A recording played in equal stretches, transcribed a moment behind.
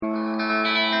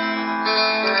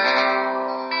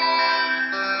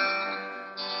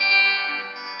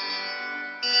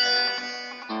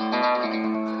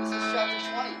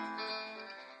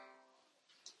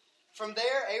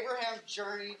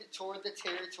journeyed toward the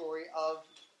territory of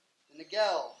the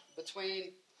Negel,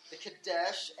 between the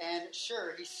Kadesh and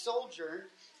Shur. He sojourned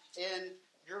in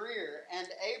Gerar. And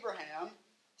Abraham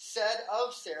said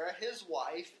of Sarah, his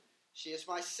wife, "She is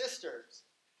my sister."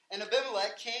 And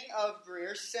Abimelech, king of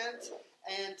Gerar, sent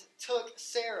and took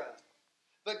Sarah.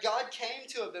 But God came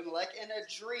to Abimelech in a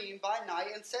dream by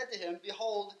night and said to him,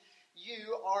 "Behold,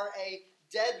 you are a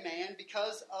dead man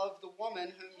because of the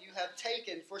woman whom you have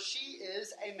taken, for she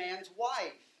is a man's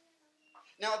wife."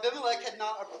 Now Abimelech had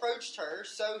not approached her,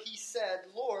 so he said,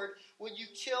 "Lord, will you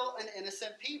kill an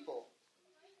innocent people?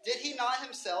 Did he not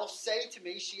himself say to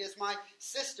me, 'She is my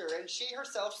sister,' and she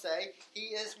herself say,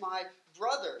 'He is my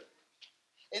brother'?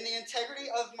 In the integrity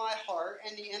of my heart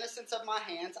and the innocence of my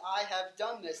hands, I have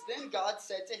done this." Then God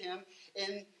said to him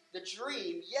in the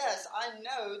dream, "Yes, I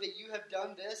know that you have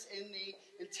done this in the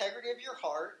integrity of your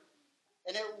heart,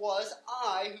 and it was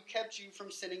I who kept you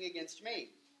from sinning against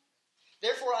me.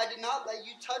 Therefore I did not let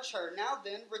you touch her. Now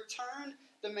then, return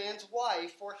the man's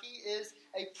wife, for he is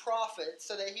a prophet,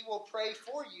 so that he will pray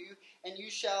for you, and you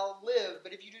shall live.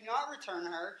 But if you do not return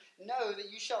her, know that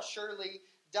you shall surely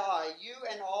die, you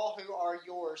and all who are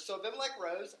yours." So Abimelech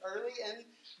rose early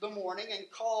in the morning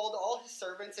and called all his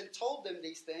servants and told them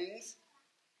these things.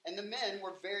 And the men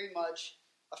were very much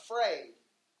afraid.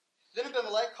 Then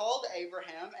Abimelech called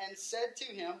Abraham and said to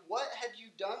him, "What have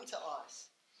you done to us?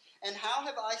 And how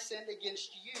have I sinned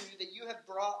against you that you have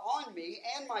brought on me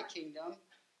and my kingdom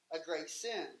a great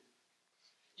sin?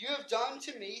 You have done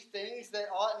to me things that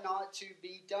ought not to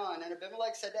be done." And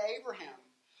Abimelech said to Abraham,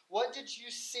 "What did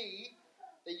you see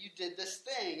that you did this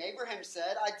thing?" Abraham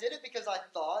said, "I did it because I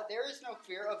thought, there is no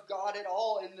fear of God at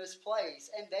all in this place,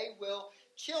 and they will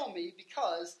kill me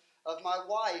because of my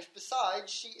wife.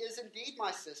 Besides, she is indeed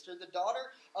my sister, the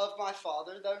daughter of my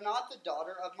father, though not the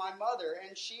daughter of my mother,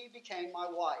 and she became my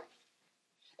wife.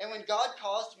 And when God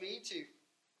caused me to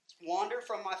wander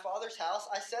from my father's house,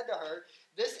 I said to her,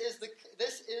 this is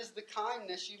the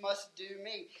kindness you must do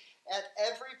me. At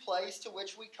every place to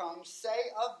which we come, say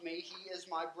of me, 'He is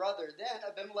my brother.'" Then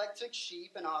Abimelech took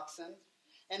sheep and oxen,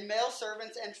 and male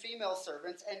servants and female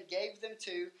servants, and gave them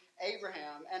to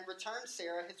Abraham, and returned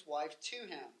Sarah his wife to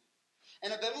him.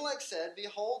 And Abimelech said,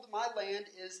 "Behold, my land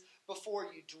is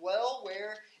before you. Dwell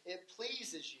where it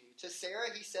pleases you." To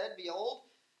Sarah he said, "Behold,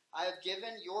 I have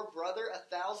given your brother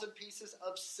 1,000 pieces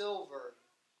of silver.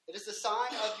 It is a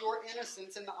sign of your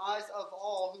innocence in the eyes of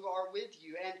all who are with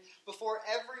you, and before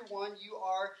everyone you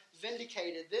are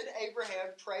vindicated." Then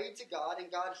Abraham prayed to God,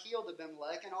 and God healed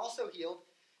Abimelech, and also healed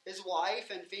his wife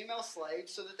and female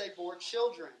slaves, so that they bore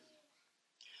children.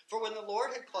 For when the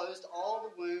Lord had closed all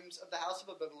the wombs of the house of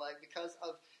Abimelech because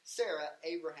of Sarah,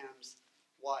 Abraham's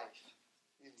wife.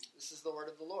 And this is the word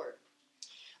of the Lord.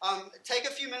 Take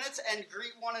a few minutes and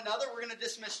greet one another. We're going to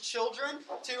dismiss children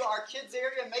to our kids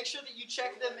area. Make sure that you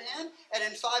check them in, and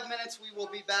in 5 minutes we will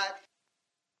be back.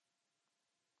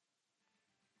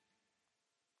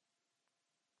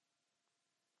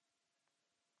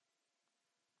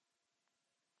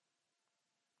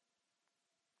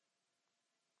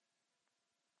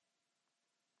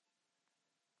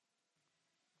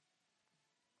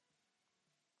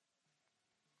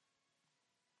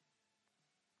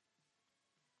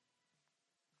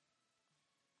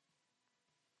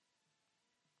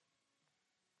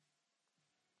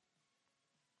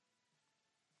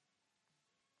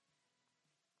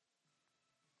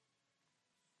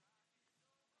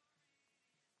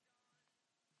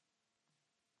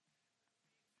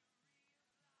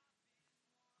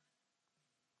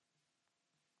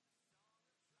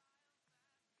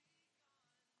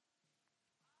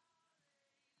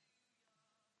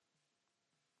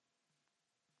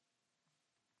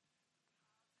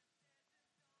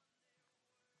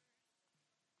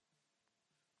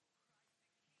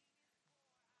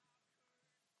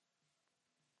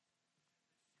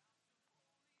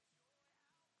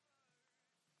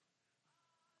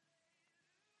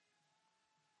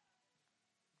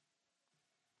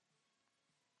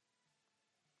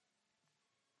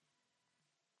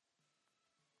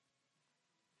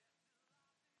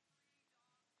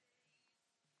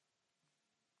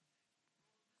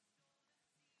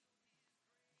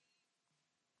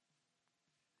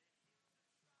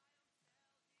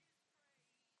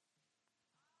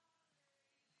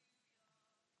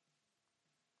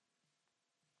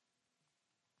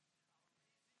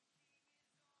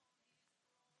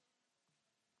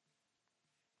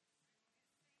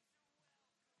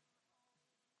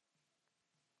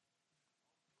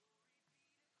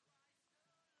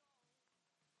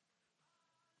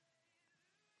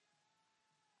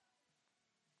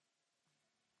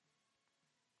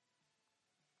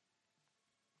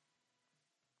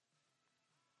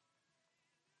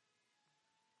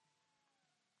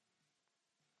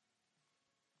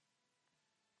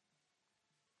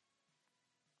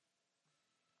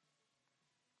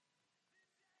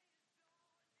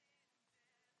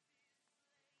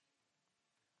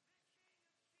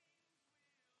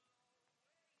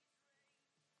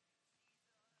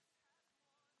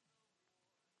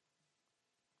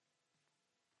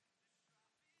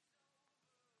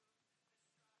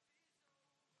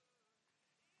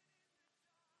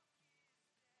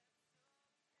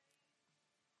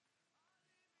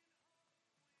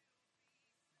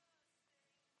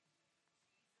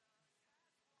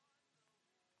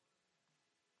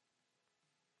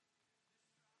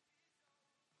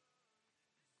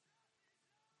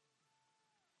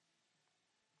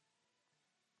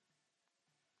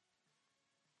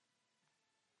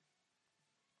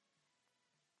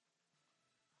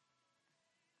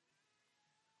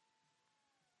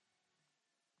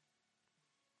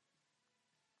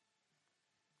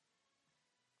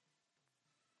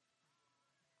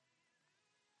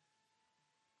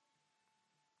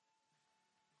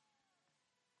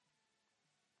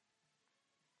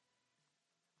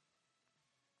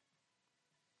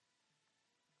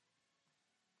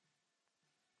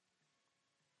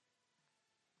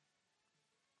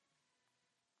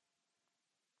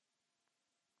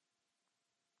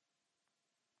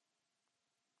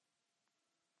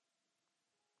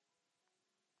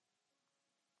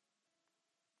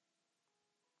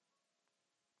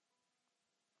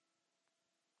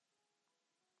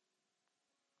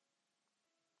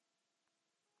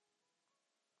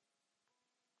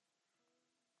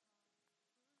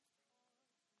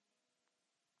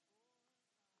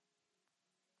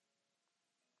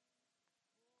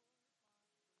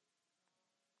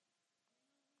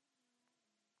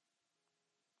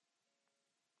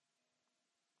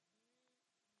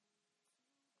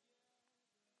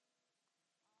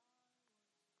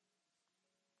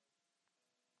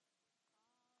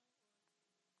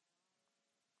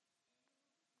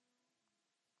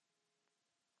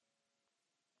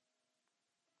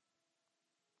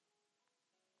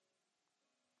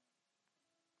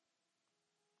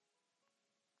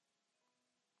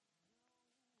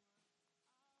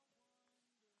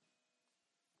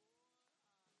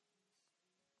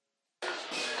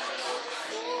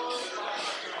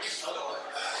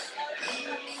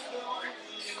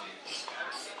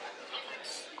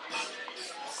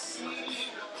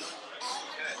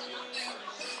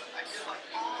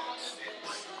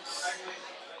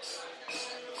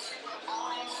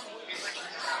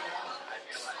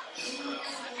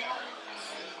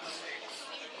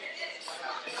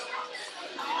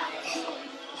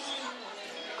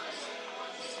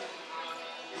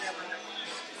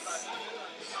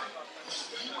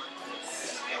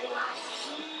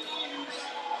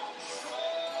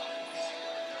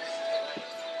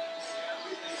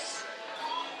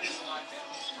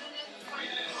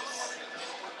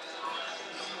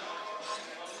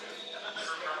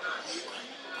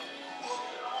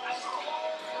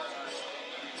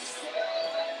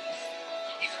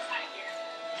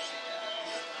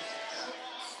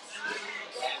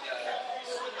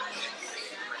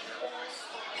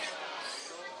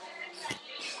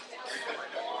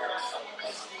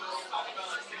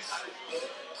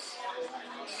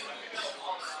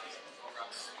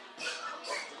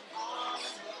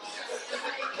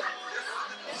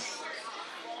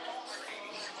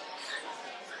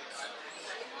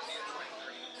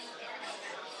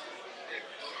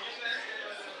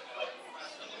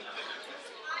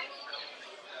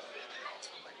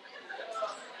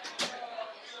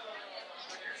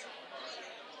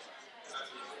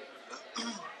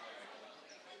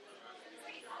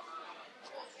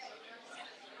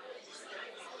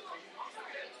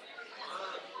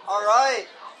 All right.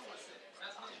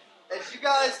 As you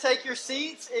guys take your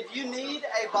seats, if you need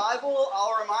a Bible,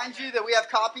 I'll remind you that we have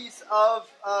copies of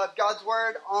God's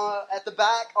Word at the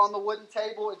back on the wooden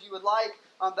table if you would like.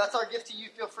 That's our gift to you.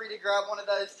 Feel free to grab one of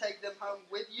those, take them home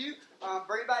with you.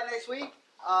 Bring it back next week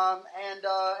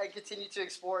and continue to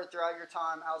explore it throughout your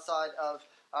time outside of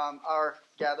our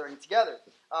gathering together.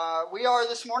 We are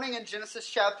this morning in Genesis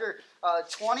chapter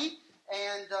 20,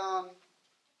 and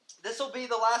this will be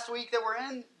the last week that we're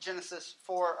in Genesis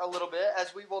for a little bit,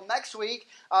 as we will next week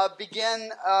begin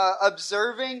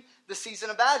observing the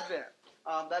season of Advent.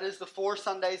 That is the 4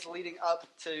 Sundays leading up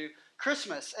to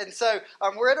Christmas. And so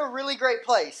we're at a really great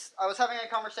place. I was having a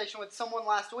conversation with someone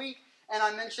last week, and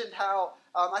I mentioned how,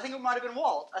 I think it might have been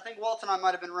Walt. I think Walt and I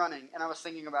might have been running, and I was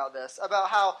thinking about this, about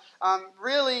how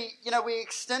really, we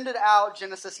extended out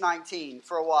Genesis 19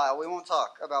 for a while. We won't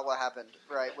talk about what happened,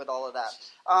 right, with all of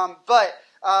that. But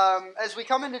as we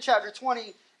come into chapter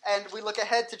 20 and we look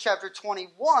ahead to chapter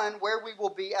 21, where we will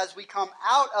be as we come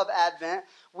out of Advent,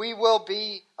 we will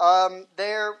be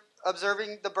there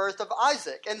observing the birth of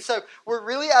Isaac. And so we're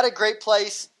really at a great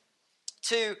place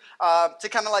to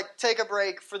kind of like take a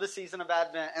break for the season of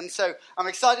Advent. And so I'm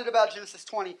excited about Genesis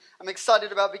 20. I'm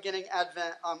excited about beginning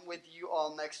Advent with you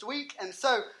all next week. And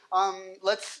so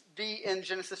let's be in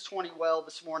Genesis 20 well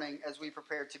this morning as we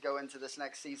prepare to go into this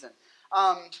next season.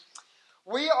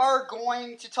 We are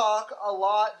going to talk a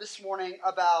lot this morning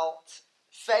about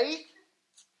faith,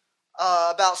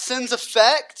 about sin's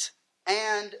effect,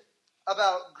 and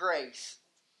about grace.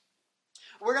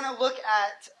 We're going to look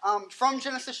at, from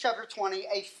Genesis chapter 20,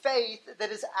 a faith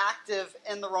that is active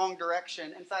in the wrong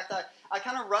direction. In fact, I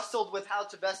kind of wrestled with how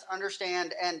to best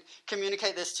understand and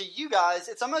communicate this to you guys.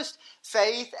 It's almost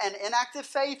faith and inactive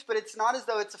faith, but it's not as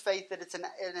though it's a faith that it's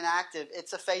inactive.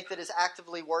 It's a faith that is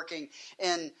actively working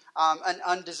in an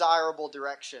undesirable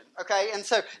direction. Okay, and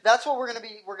so that's what we're going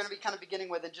to be kind of beginning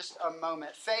with in just a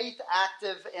moment. Faith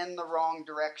active in the wrong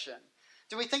direction.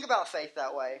 Do we think about faith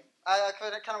that way? I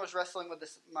kind of was wrestling with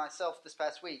this myself this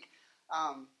past week.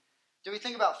 Do we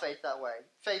think about faith that way?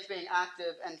 Faith being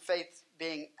active and faith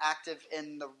being active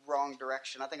in the wrong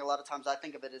direction. I think a lot of times I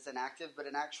think of it as inactive, but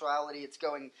in actuality it's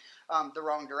going the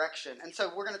wrong direction. And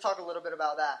so we're going to talk a little bit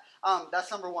about that.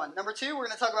 That's number one. Number two, we're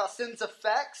going to talk about sin's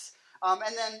effects.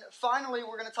 And then finally,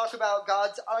 we're going to talk about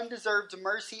God's undeserved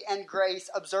mercy and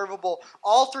grace observable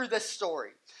all through this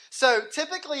story. So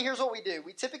typically, here's what we do.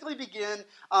 We typically begin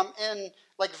in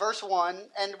like verse 1,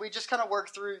 and we just kind of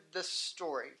work through this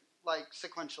story, like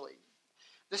sequentially.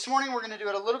 This morning, we're going to do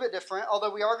it a little bit different.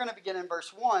 Although we are going to begin in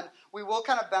verse 1, we will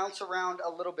kind of bounce around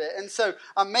a little bit. And so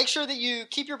make sure that you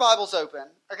keep your Bibles open.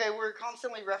 Okay, we're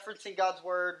constantly referencing God's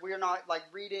Word. We are not like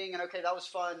reading and, okay, that was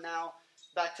fun, now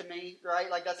back to me, right?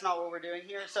 Like that's not what we're doing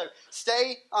here. So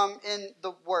stay in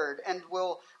the Word, and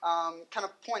we'll kind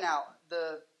of point out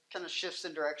the kind of shifts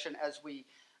in direction as we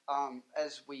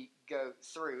go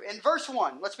through. In verse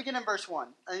 1, let's begin in verse 1.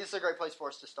 I think this is a great place for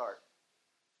us to start.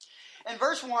 In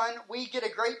verse 1, we get a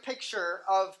great picture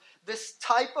of this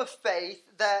type of faith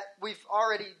that we've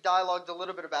already dialogued a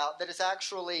little bit about, that is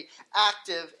actually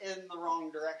active in the wrong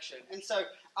direction. And so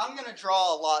I'm going to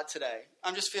draw a lot today.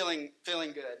 I'm just feeling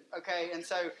good, okay? And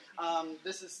so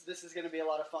this is going to be a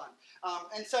lot of fun.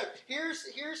 And so here's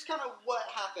kind of what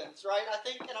happens, right? I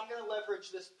think, and I'm going to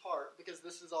leverage this part because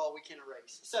this is all we can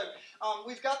erase. So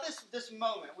we've got this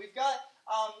moment. We've got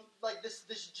like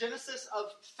this Genesis of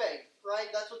faith, right?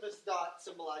 That's what this dot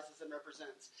symbolizes and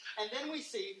represents. And then we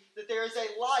see that there is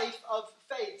a life of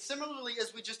faith. Similarly,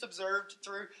 as we just observed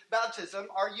through baptism,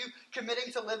 are you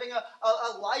committing to living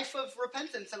a life of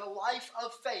repentance and a life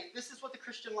of faith? This is what the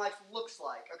Christian life looks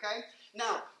like, okay?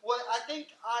 Now, what I think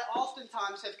I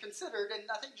oftentimes have considered, and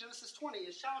I think Genesis 20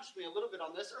 has challenged me a little bit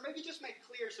on this, or maybe just made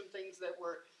clear some things that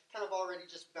were kind of already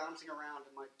just bouncing around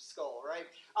in my skull, right?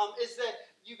 Is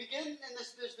that you begin in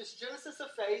there's this Genesis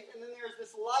of faith, and then there's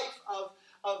this life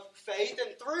of faith,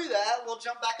 and through that, we'll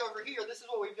jump back over here. This is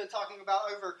what we've been talking about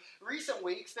over recent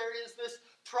weeks. There is this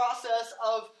process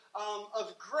of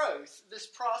growth, this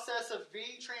process of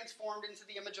being transformed into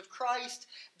the image of Christ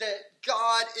that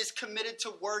God is committed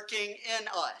to working in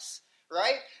us.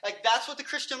 Right? Like that's what the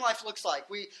Christian life looks like.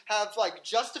 We have like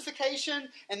justification,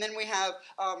 and then we have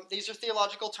these are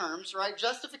theological terms, right?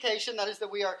 Justification, that is that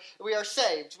we are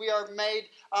saved. We are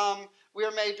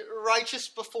made righteous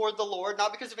before the Lord,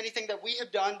 not because of anything that we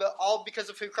have done, but all because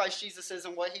of who Christ Jesus is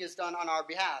and what He has done on our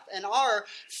behalf. And our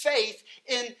faith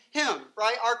in Him,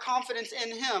 right? Our confidence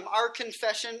in Him, our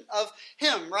confession of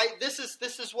Him, right? This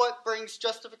is what brings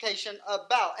justification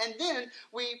about. And then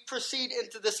we proceed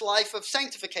into this life of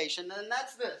sanctification, and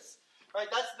that's this. right?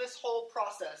 That's this whole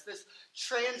process, this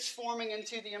transforming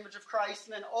into the image of Christ,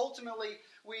 and then ultimately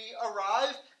we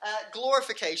arrive at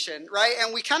glorification, right?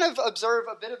 And we kind of observe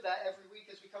a bit of that every week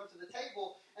as we come to the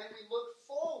table, and we look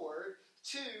forward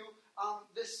to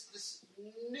this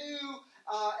new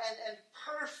and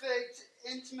perfect,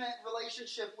 intimate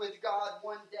relationship with God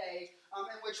one day,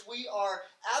 in which we are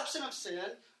absent of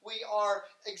sin, we are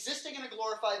existing in a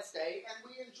glorified state, and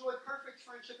we enjoy perfect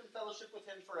friendship and fellowship with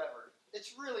Him forever.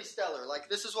 It's really stellar. Like,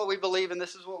 this is what we believe, and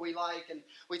this is what we like, and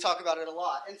we talk about it a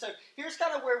lot. And so here's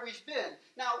kind of where we've been.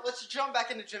 Now, let's jump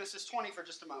back into Genesis 20 for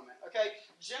just a moment, okay?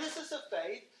 Genesis of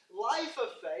faith, life of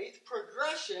faith,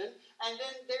 progression, and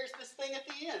then there's this thing at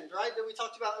the end, right, that we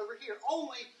talked about over here.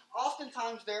 Only,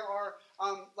 oftentimes there are,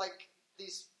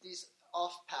 these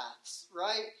off paths,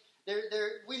 right?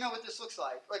 We know what this looks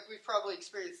like. Like, we've probably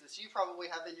experienced this. You probably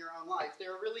have in your own life.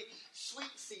 There are really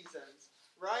sweet seasons,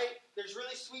 right? There's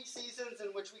really sweet seasons in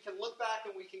which we can look back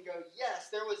and we can go, yes,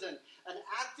 there was an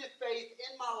active faith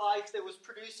in my life that was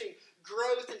producing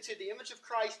growth into the image of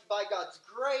Christ by God's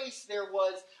grace. There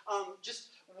was just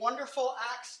wonderful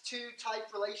Acts 2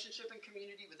 type relationship and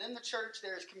community within the church.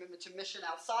 There is commitment to mission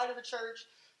outside of the church.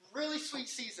 Really sweet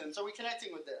seasons. Are we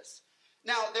connecting with this?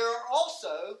 Now, there are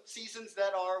also seasons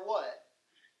that are what?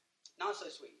 Not so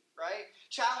sweet, right?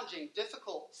 Challenging,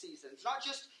 difficult seasons. Not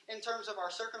just in terms of our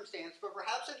circumstance, but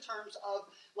perhaps in terms of,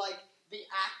 like, the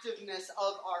activeness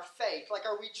of our faith. Like,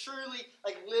 are we truly,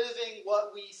 like, living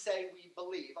what we say we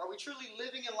believe? Are we truly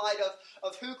living in light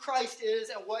of who Christ is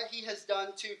and what He has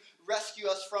done to rescue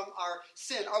us from our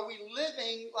sin? Are we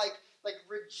living, like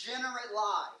regenerate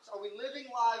lives? Are we living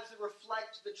lives that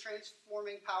reflect the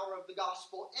transforming power of the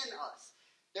gospel in us?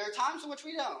 There are times in which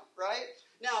we don't, right?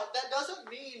 Now, that doesn't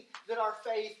mean that our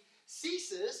faith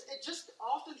ceases. It just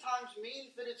oftentimes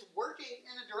means that it's working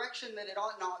in a direction that it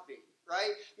ought not be,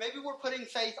 right? Maybe we're putting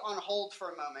faith on hold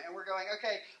for a moment, and we're going,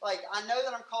 okay, like, I know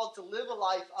that I'm called to live a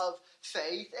life of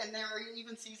faith, and there are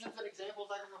even seasons and examples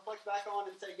I can reflect back on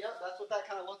and say, yep, that's what that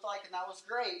kind of looked like, and that was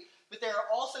great. But there are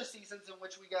also seasons in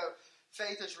which we go,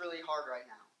 faith is really hard right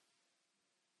now.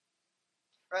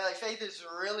 Right? Like, faith is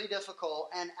really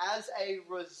difficult, and as a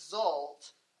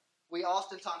result, we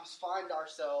oftentimes find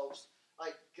ourselves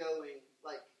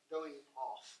going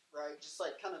off, right? Just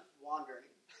like kind of wandering,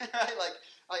 right?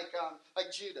 Like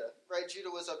Judah, right?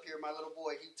 Judah was up here, my little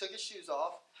boy. He took his shoes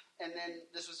off, and then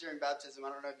this was during baptism.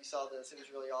 I don't know if you saw this. It was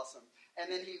really awesome.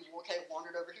 And then he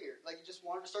wandered over here. Like, he just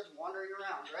starts wandering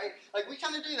around, right? Like, we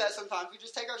kind of do that sometimes. We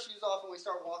just take our shoes off and we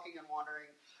start walking and wandering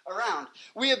around.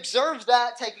 We observe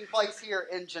that taking place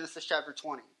here in Genesis chapter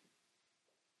 20.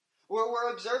 We're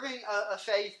observing a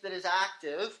faith that is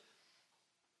active,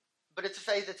 but it's a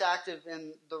faith that's active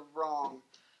in the wrong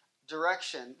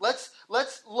direction. Let's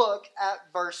look at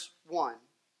verse 1.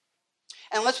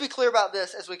 And let's be clear about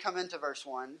this as we come into verse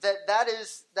 1, that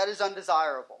is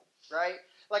undesirable, right?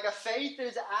 Like, a faith that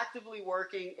is actively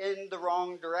working in the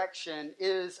wrong direction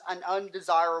is an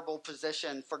undesirable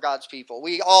position for God's people.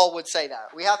 We all would say that.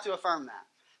 We have to affirm that.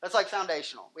 That's like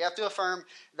foundational. We have to affirm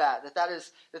that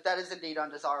is indeed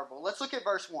undesirable. Let's look at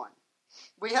verse 1.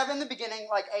 We have in the beginning,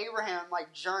 like, Abraham,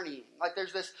 like, journeying. Like,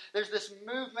 there's this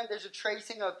movement, there's a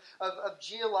tracing of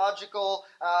geological,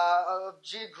 of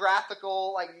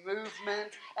geographical, like,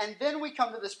 movement. And then we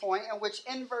come to this point in which,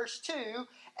 in verse 2,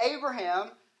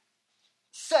 Abraham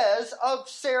says of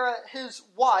Sarah, his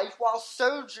wife, while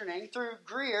sojourning through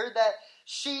Gerar, that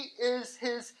she is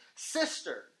his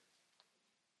sister.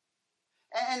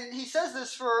 And he says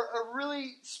this for a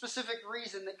really specific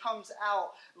reason that comes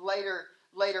out later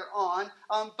on.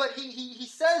 But he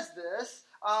says this,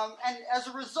 and as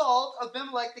a result,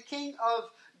 Abimelech, the king of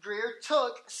Gerar,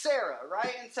 took Sarah,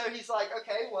 right? And so he's like,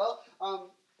 okay, well,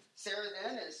 Sarah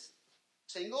then is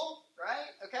single, right?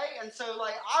 Okay, and so,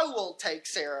 like, I will take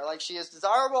Sarah. Like, she is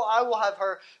desirable. I will have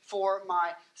her for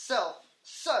myself.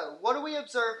 So, what do we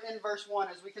observe in verse 1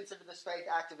 as we consider this faith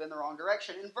active in the wrong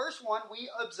direction? In verse 1, we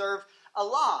observe a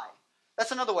lie.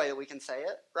 That's another way that we can say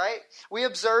it, right? We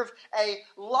observe a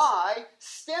lie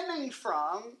stemming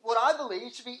from what I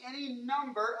believe to be any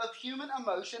number of human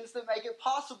emotions that make it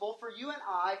possible for you and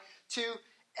I to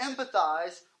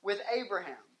empathize with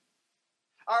Abraham.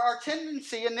 Our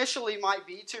tendency initially might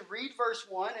be to read verse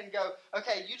 1 and go,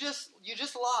 okay, you just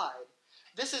lied.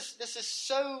 This is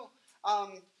so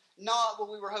not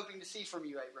what we were hoping to see from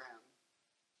you, Abraham.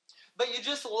 But you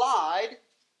just lied,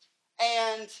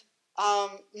 and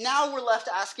now we're left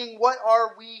asking, what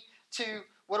are we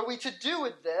to do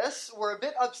with this? We're a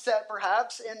bit upset,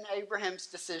 perhaps, in Abraham's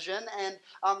decision, and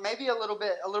maybe a little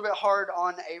bit hard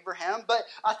on Abraham. But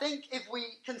I think if we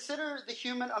consider the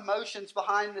human emotions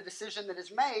behind the decision that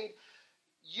is made,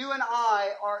 you and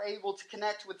I are able to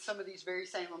connect with some of these very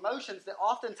same emotions that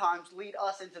oftentimes lead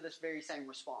us into this very same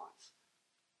response.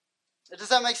 Does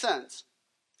that make sense?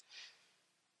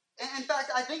 In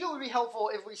fact, I think it would be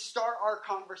helpful if we start our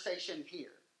conversation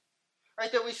here.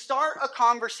 Right? That we start a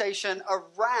conversation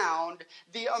around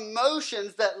the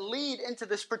emotions that lead into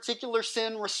this particular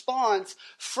sin response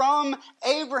from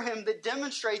Abraham that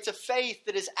demonstrates a faith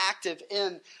that is active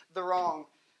in the wrong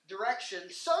direction,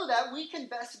 so that we can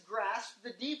best grasp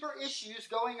the deeper issues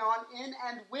going on in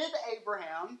and with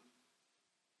Abraham,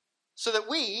 so that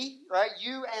we, right,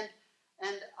 you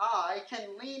and I,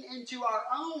 can lean into our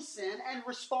own sin and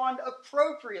respond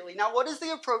appropriately. Now, what is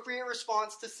the appropriate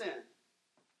response to sin?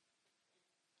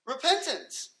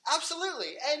 Repentance.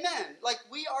 Absolutely. Amen. Like,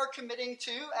 we are committing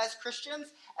to, as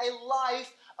Christians, a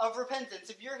life of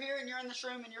repentance. If you're here and you're in this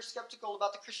room and you're skeptical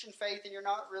about the Christian faith and you're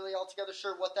not really altogether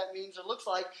sure what that means or looks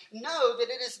like, know that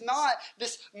it is not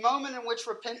this moment in which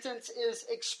repentance is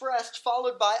expressed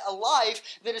followed by a life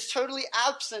that is totally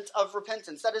absent of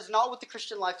repentance. That is not what the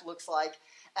Christian life looks like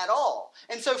at all.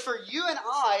 And so for you and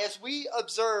I, as we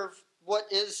observe what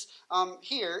is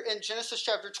here in Genesis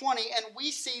chapter 20, and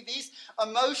we see these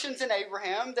emotions in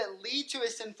Abraham that lead to a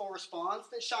sinful response,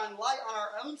 that shine light on our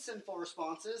own sinful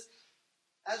responses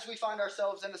as we find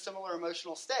ourselves in a similar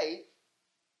emotional state,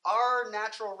 our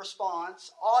natural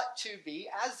response ought to be,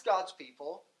 as God's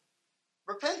people,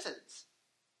 repentance,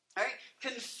 right?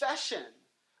 Confession,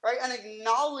 right? An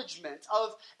acknowledgement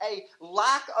of a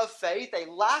lack of faith, a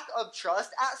lack of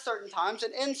trust at certain times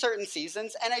and in certain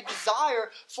seasons, and a desire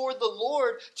for the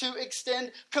Lord to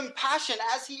extend compassion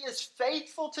as He is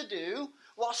faithful to do,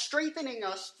 while strengthening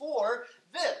us for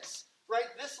this, right?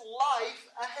 This life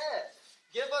ahead.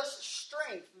 Give us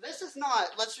strength. This is not,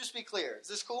 let's just be clear. Is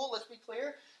this cool? Let's be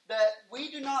clear that we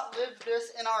do not live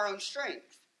this in our own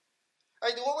strength.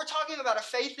 Right, what we're talking about, a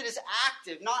faith that is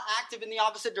active, not active in the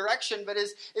opposite direction, but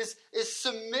is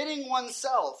submitting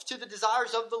oneself to the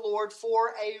desires of the Lord for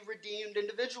a redeemed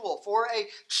individual, for a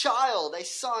child, a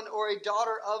son, or a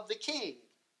daughter of the King.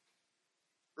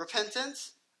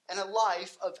 Repentance and a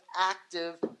life of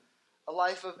active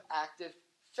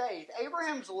faith.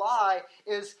 Abraham's lie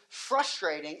is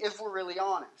frustrating if we're really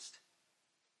honest.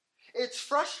 It's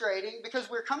frustrating because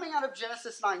we're coming out of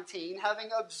Genesis 19, having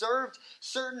observed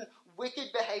certain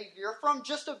wicked behavior from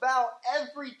just about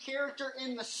every character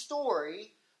in the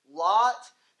story. Lot,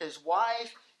 his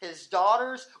wife, his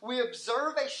daughters. We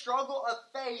observe a struggle of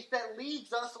faith that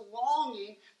leaves us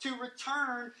longing to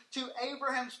return to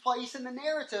Abraham's place in the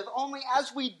narrative. Only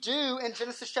as we do in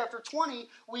Genesis chapter 20,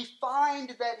 we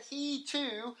find that he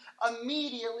too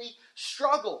immediately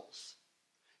struggles.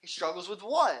 He struggles with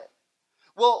what?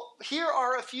 Well, here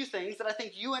are a few things that I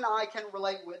think you and I can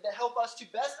relate with that help us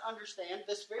to best understand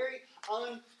this very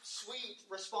unsweet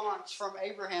response from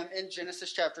Abraham in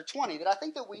Genesis chapter 20 that I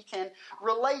think that we can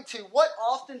relate to. What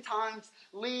oftentimes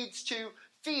leads to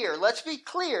fear? Let's be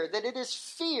clear that it is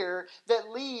fear that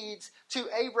leads to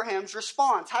Abraham's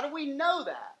response. How do we know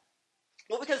that?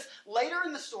 Well, because later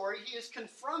in the story, he is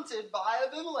confronted by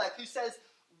Abimelech, who says,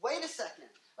 wait a second,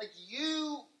 like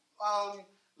you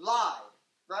lied.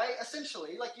 Right?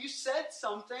 Essentially, like you said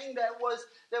something that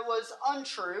was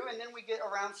untrue, and then we get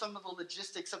around some of the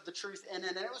logistics of the truth in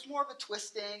it, and it was more of a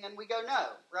twisting, and we go, no,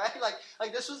 right?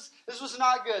 Like this was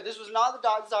not good. This was not the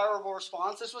desirable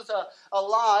response. This was a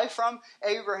lie from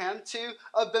Abraham to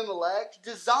Abimelech,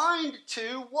 designed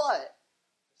to what?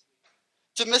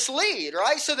 To mislead,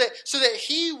 right? So that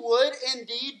he would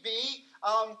indeed be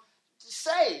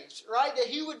saved, right? That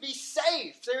he would be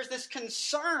safe. There's this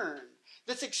concern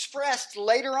that's expressed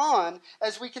later on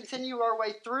as we continue our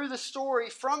way through the story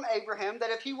from Abraham,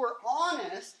 that if he were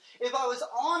honest, if I was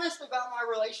honest about my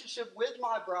relationship with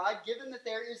my bride, given that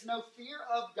there is no fear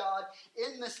of God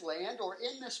in this land or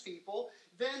in this people,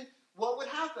 then what would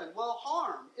happen? Well,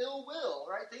 harm, ill will,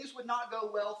 right? Things would not go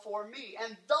well for me.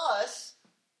 And thus,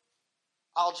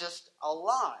 I'll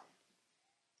lie.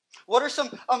 What are some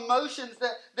emotions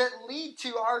that lead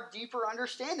to our deeper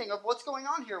understanding of what's going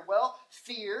on here? Well,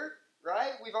 fear,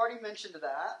 right? We've already mentioned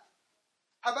that.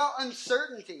 How about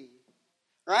uncertainty?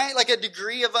 Right? Like a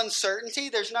degree of uncertainty.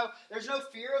 There's no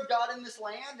fear of God in this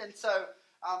land, and so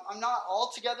I'm not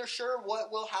altogether sure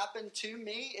what will happen to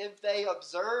me if they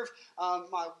observe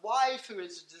my wife, who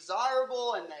is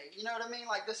desirable, and they, you know what I mean?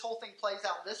 Like this whole thing plays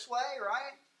out this way,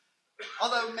 right?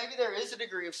 Although maybe there is a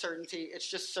degree of certainty. It's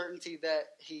just certainty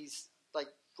that he's like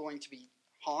going to be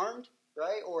harmed,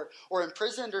 right? Or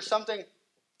imprisoned or something.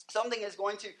 Something is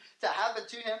going to happen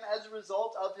to him as a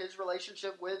result of his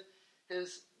relationship with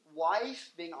his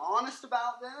wife, being honest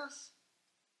about this.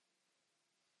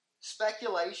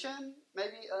 Speculation,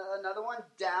 maybe another one,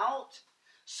 doubt,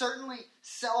 certainly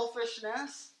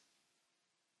selfishness.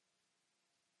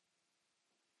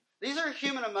 These are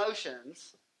human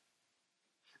emotions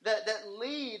that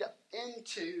lead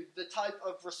into the type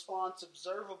of response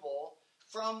observable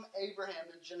from Abraham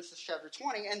in Genesis chapter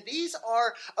 20. And these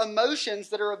are emotions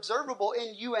that are observable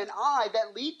in you and I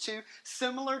that lead to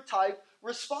similar type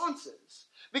responses.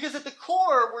 Because at the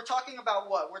core, we're talking about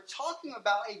what? We're talking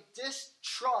about a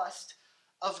distrust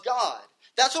of God.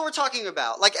 That's what we're talking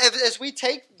about. Like as we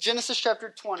take Genesis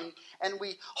chapter 20 and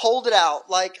we hold it out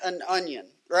like an onion,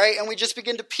 right? And we just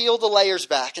begin to peel the layers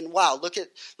back. And wow, look at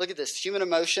this. Human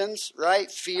emotions,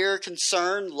 right? Fear,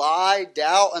 concern, lie,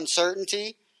 doubt,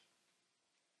 uncertainty.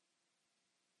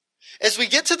 As we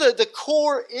get to the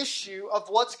core issue of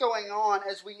what's going on,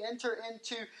 as we enter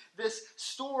into this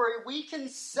story, we can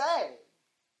say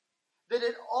that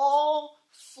it all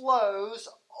flows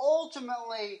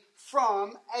ultimately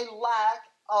from a lack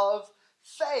of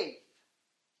faith.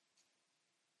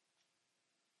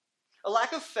 A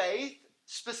lack of faith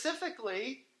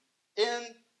specifically in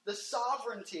the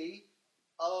sovereignty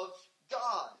of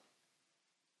God.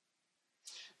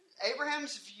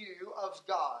 Abraham's view of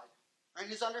God, and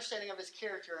his understanding of his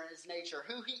character and his nature,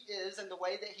 who he is and the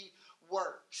way that he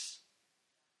works,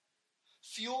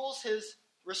 fuels his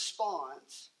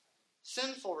response,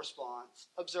 sinful response,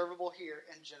 observable here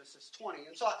in Genesis 20.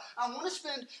 And so I want to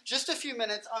spend just a few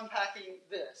minutes unpacking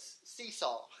this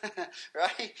seesaw,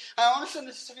 right? I want to spend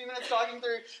just a few minutes talking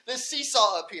through this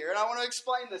seesaw up here, and I want to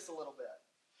explain this a little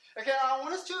bit. Okay, I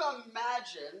want us to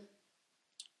imagine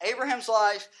Abraham's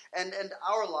life and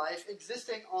our life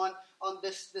existing on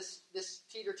this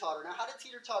teeter-totter. Now, how do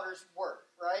teeter-totters work,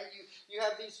 right? You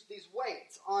have these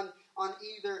weights on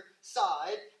either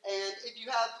side, and if you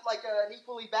have like an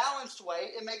equally balanced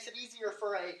weight, it makes it easier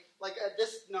for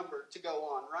this number to go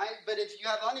on, right? But if you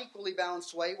have unequally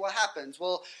balanced weight, what happens?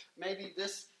 Well, maybe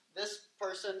this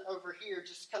person over here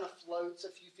just kind of floats a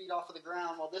few feet off of the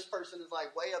ground while this person is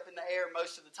like way up in the air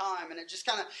most of the time. And it just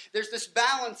kind of, there's this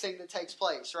balancing that takes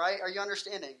place, right? Are you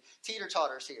understanding?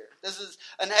 Teeter-totters here. This is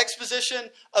an exposition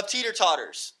of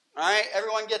teeter-totters, all right?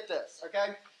 Everyone get this,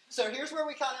 okay? So here's where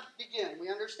we kind of begin. We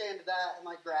understand that and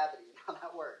like gravity and how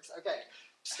that works. Okay,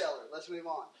 stellar. Let's move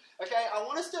on. Okay, I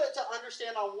want us to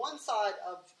understand on one side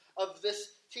of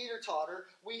this teeter-totter,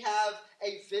 we have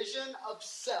a vision of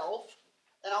self.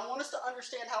 And I want us to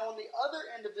understand how on the other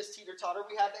end of this teeter-totter,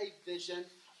 we have a vision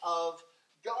of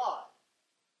God.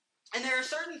 And there are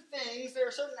certain things, there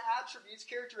are certain attributes,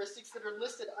 characteristics that are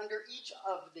listed under each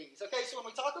of these. Okay, so when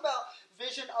we talk about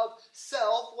vision of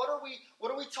self, what are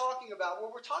we talking about?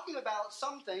 Well, we're talking about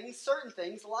some things, certain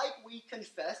things, like we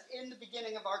confessed in the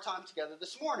beginning of our time together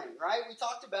this morning, right? We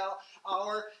talked about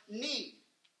our need.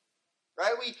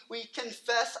 Right? We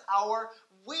confess our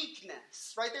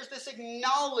weakness, right? There's this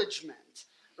acknowledgement,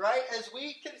 right? As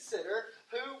we consider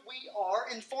who we are,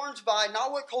 informed by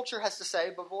not what culture has to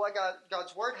say, but what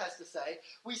God's Word has to say,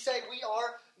 we say we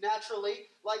are naturally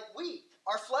like weak.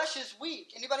 Our flesh is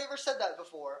weak. Anybody ever said that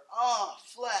before?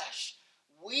 Flesh,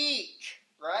 weak,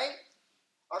 right?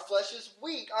 Our flesh is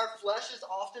weak. Our flesh is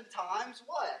oftentimes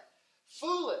what?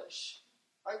 Foolish,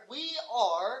 right? We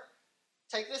are,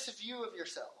 take this view of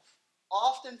yourself,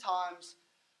 oftentimes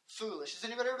foolish. Has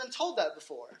anybody ever been told that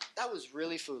before? That was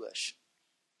really foolish.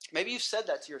 Maybe you've said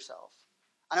that to yourself.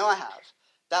 I know I have.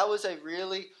 That was a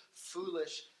really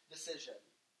foolish decision.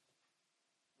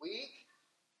 Weak,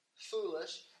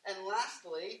 foolish, and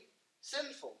lastly,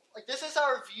 sinful. Like this is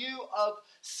our view of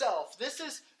self. This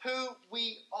is who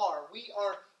we are. We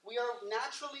are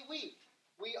naturally weak.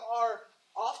 We are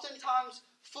oftentimes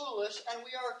foolish, and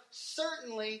we are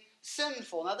certainly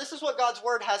sinful. Now, this is what God's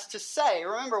Word has to say.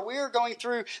 Remember, we are going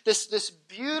through this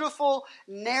beautiful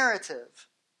narrative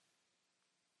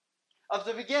of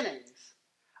the beginnings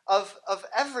of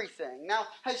everything. Now,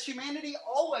 has humanity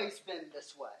always been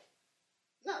this way?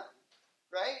 No,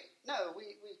 right? No,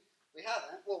 we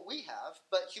haven't. Well, we have,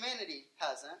 but humanity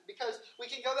hasn't, because we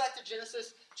can go back to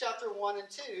Genesis chapter 1 and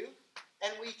 2,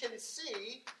 and we can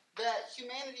see that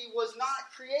humanity was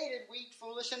not created weak,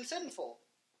 foolish, and sinful.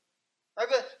 Right?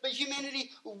 But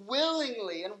humanity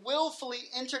willingly and willfully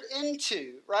entered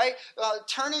into, right?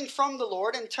 Turning from the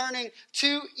Lord and turning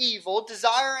to evil,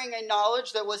 desiring a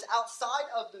knowledge that was outside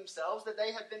of themselves, that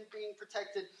they had been being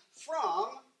protected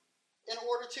from, in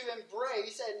order to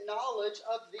embrace a knowledge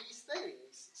of these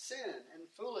things, sin and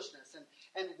foolishness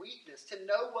and weakness, to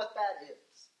know what that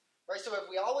is. Right? So have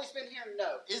we always been here?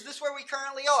 No. Is this where we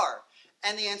currently are?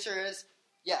 And the answer is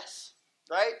yes.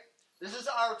 Right? This is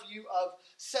our view of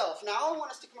self. Now I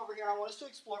want us to come over here and I want us to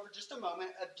explore for just a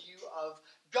moment a view of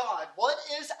God. What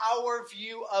is our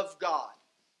view of God?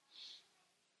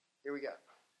 Here we go.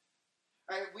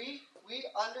 All right, we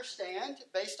understand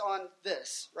based on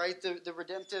this, right? The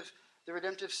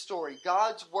redemptive story,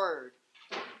 God's word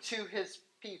to his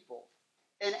people,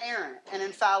 inerrant and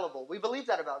infallible. We believe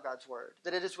that about God's word,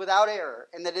 that it is without error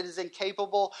and that it is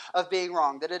incapable of being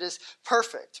wrong, that it is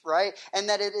perfect, right? And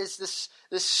that it is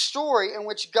this story in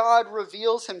which God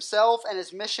reveals himself and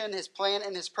his mission, his plan,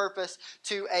 and his purpose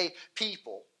to a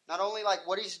people. Not only like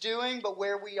what he's doing, but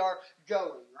where we are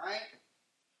going, right?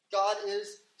 God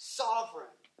is sovereign.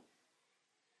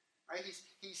 Right?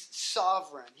 He's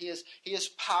sovereign. He is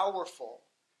powerful.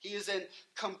 He is in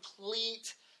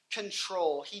complete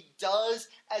control. He does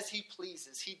as he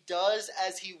pleases. He does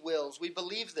as he wills. We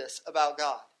believe this about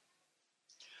God.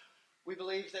 We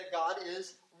believe that God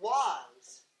is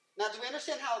wise. Now, do we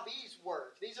understand how these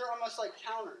work? These are almost like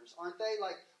counters, aren't they?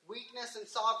 Like weakness and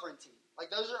sovereignty. Like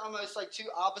those are almost like two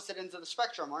opposite ends of the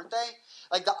spectrum, aren't they?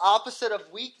 Like the opposite of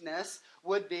weakness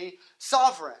would be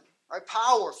sovereign, right?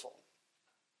 Powerful.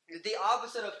 The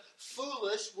opposite of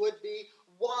foolish would be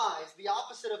wise. The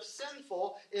opposite of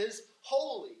sinful is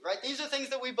holy, right? These are things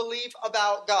that we believe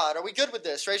about God. Are we good with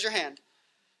this? Raise your hand.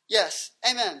 Yes.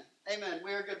 Amen. Amen.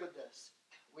 We are good with this.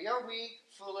 We are weak,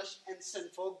 foolish, and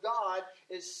sinful. God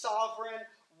is sovereign,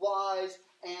 wise,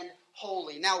 and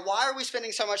holy. Now, why are we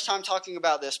spending so much time talking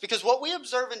about this? Because what we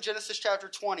observe in Genesis chapter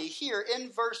 20 here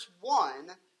in verse 1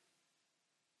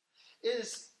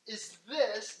 is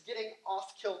this getting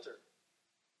off kilter.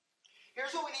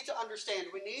 Here's what we need to understand.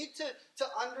 We need to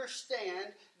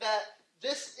understand that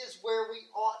this is where we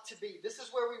ought to be. This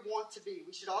is where we want to be.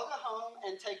 We should all go home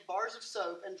and take bars of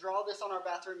soap and draw this on our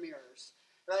bathroom mirrors,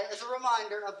 right? As a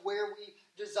reminder of where we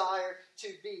desire to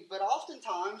be. But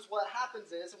oftentimes what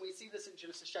happens is, and we see this in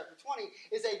Genesis chapter 20,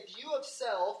 is a view of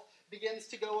self begins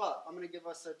to go up. I'm going to give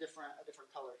us a different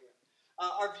color here.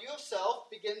 Our view of self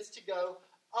begins to go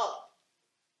up.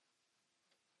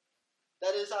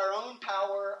 That is our own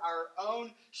power, our own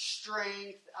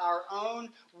strength, our own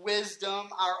wisdom,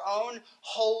 our own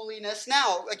holiness.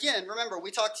 Now, again, remember, we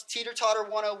talked Teeter-Totter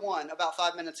 101 about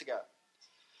 5 minutes ago.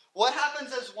 What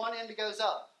happens as one end goes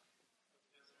up?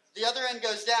 The other end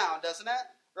goes down, doesn't it?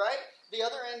 Right? The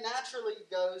other end naturally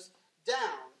goes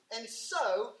down. And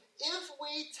so, if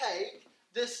we take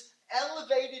this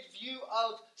elevated view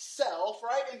of self,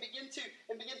 right, and begin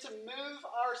to move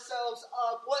ourselves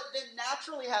up, what then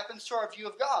naturally happens to our view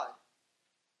of God?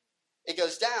 It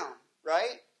goes down,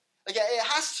 right? Like it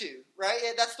has to, right?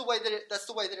 That's the way that it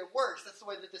works. That's the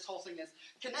way that this whole thing is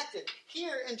connected.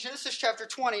 Here in Genesis chapter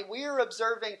 20, we are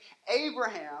observing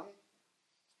Abraham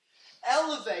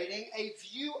elevating a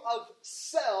view of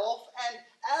self, and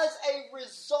as a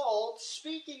result,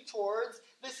 speaking towards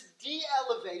this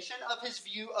de-elevation of his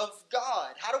view of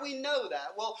God. How do we know that?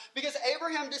 Well, because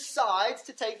Abraham decides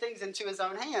to take things into his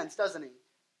own hands, doesn't he?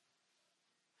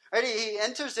 Right? He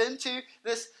enters into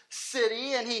this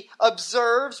city and he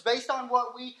observes, based on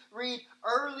what we read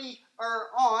earlier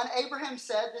on, Abraham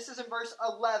said, this is in verse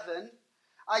 11,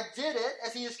 I did it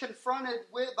as he is confronted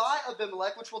by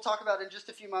Abimelech, which we'll talk about in just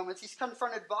a few moments. He's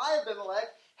confronted by Abimelech.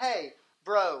 Hey,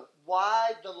 bro,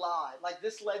 why the lie? Like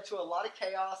this led to a lot of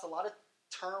chaos, a lot of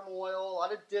turmoil, a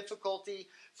lot of difficulty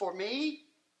for me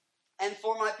and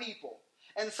for my people.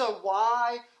 And so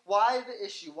why the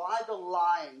issue? Why the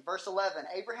lying? Verse 11,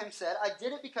 Abraham said, I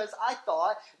did it because I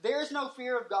thought there is no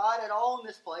fear of God at all in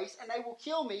this place, and they will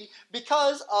kill me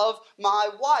because of my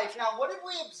wife. Now, what did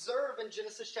we observe in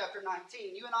Genesis chapter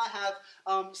 19? You and I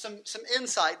have some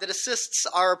insight that assists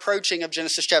our approaching of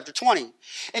Genesis chapter 20.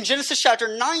 In Genesis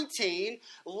chapter 19,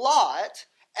 Lot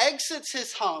exits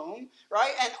his home,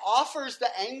 right, and offers the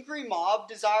angry mob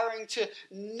desiring to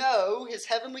know his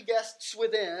heavenly guests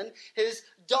within, his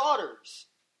daughters.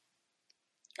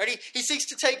 Right? He seeks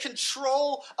to take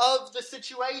control of the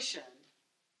situation.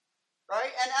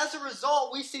 Right? And as a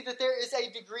result, we see that there is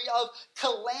a degree of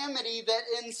calamity that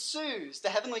ensues. The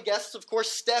heavenly guests, of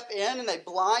course, step in and they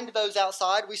blind those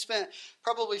outside. We spent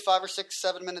probably 5 or 6,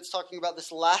 7 minutes talking about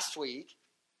this last week.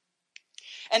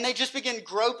 And they just begin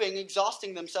groping,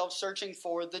 exhausting themselves, searching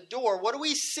for the door. What do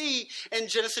we see in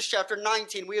Genesis chapter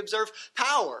 19? We observe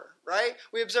power, right?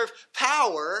 We observe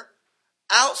power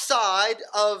outside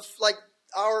of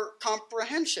our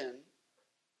comprehension.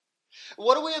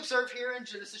 What do we observe here in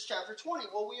Genesis chapter 20?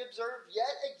 Well, we observe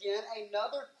yet again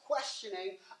another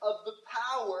questioning of the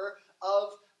power of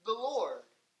the Lord.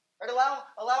 Right?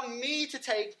 Allow me to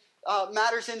take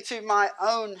matters into my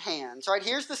own hands. Right?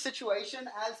 Here's the situation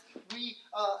as we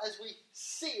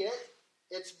see it.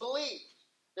 It's bleak.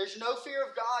 There's no fear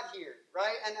of God here,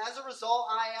 right? And as a result,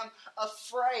 I am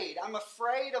afraid. I'm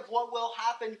afraid of what will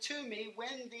happen to me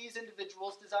when these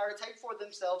individuals desire to take for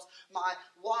themselves my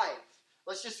wife.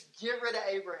 Let's just get rid of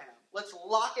Abraham. Let's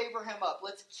lock Abraham up.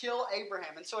 Let's kill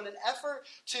Abraham. And so in an effort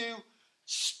to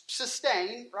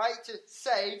sustain, right, to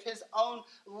save his own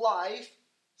life,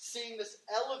 seeing this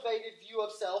elevated view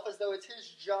of self as though it's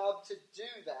his job to do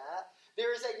that,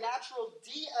 there is a natural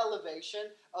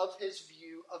de-elevation of his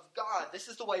view of God. This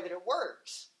is the way that it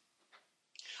works.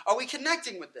 Are we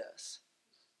connecting with this?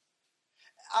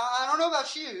 I don't know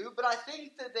about you, but I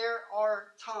think that there are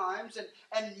times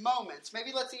and moments,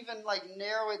 maybe let's even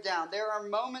narrow it down. There are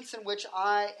moments in which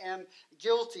I am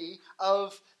guilty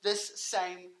of this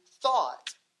same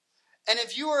thought. And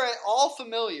if you are at all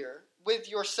familiar with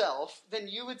yourself, then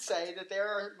you would say that there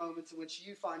are moments in which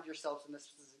you find yourselves in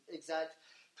this exact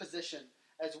position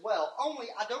as well. Only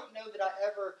I don't know that I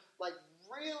ever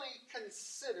really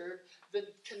considered the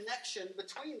connection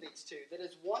between these two. That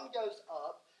as one goes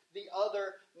up, the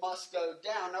other must go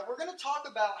down. Now we're going to talk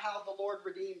about how the Lord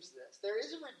redeems this. There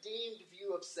is a redeemed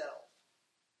view of self.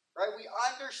 Right? We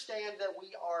understand that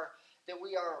we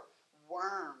are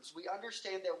worms. We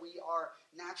understand that we are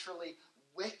naturally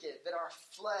wicked, that our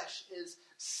flesh is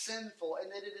sinful, and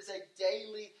that it is a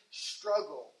daily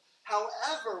struggle.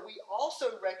 However, we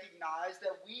also recognize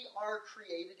that we are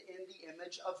created in the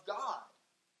image of God.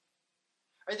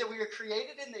 Right? That we are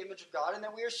created in the image of God, and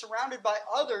that we are surrounded by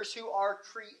others who are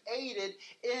created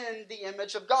in the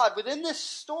image of God. Within this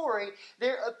story,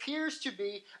 there appears to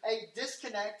be a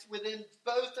disconnect within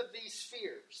both of these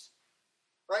spheres.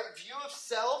 Right? View of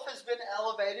self has been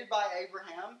elevated by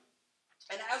Abraham,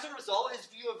 and as a result, his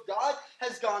view of God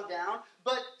has gone down.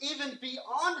 But even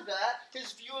beyond that,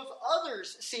 his view of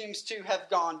others seems to have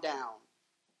gone down.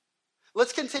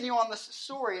 Let's continue on this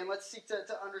story, and let's seek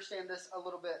to understand this a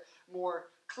little bit more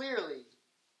clearly.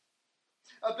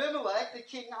 Abimelech, the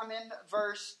king, I'm in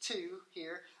verse 2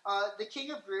 here. The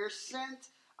king of Gerar sent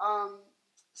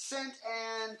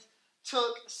and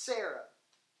took Sarah.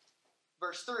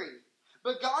 Verse 3.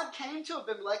 But God came to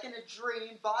Abimelech in a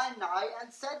dream by night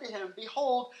and said to him,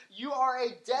 Behold, you are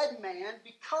a dead man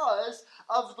because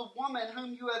of the woman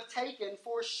whom you have taken,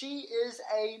 for she is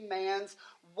a man's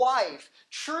wife.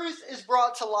 Truth is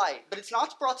brought to light, but it's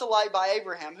not brought to light by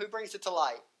Abraham. Who brings it to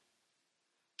light?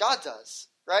 God does,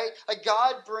 right?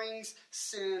 God brings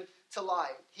sin to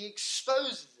light. He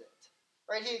exposes it,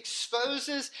 right? He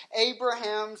exposes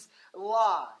Abraham's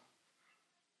lie.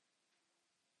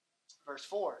 Verse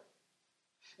 4.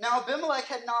 Now Abimelech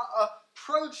had not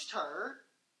approached her,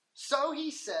 so he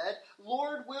said,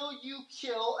 Lord, will you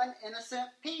kill an innocent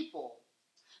people?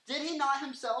 Did he not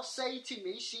himself say to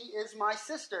me, she is my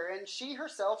sister? And she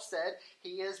herself said,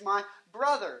 he is my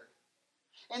brother.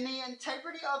 In the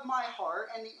integrity of my heart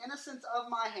and the innocence of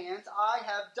my hands, I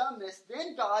have done this.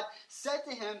 Then God said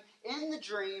to him in the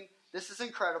dream, this is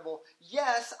incredible,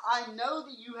 yes, I know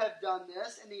that you have done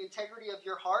this in the integrity of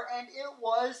your heart, and it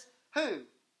was who?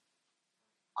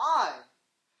 I,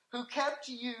 who kept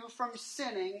you from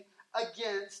sinning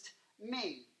against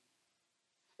me.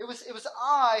 It was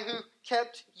I who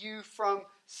kept you from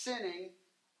sinning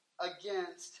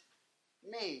against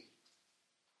me.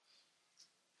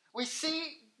 We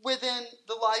see within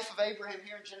the life of Abraham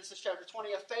here in Genesis chapter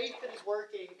 20 a faith that is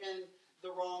working in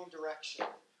the wrong direction.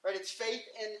 Right? It's faith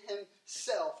in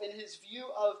himself, in his view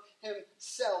of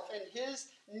himself, and his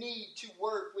need to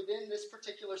work within this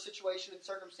particular situation and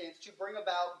circumstance to bring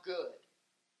about good.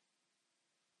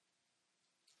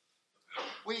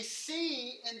 We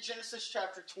see in Genesis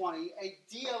chapter 20 a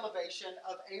de-elevation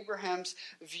of Abraham's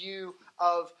view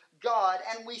of God,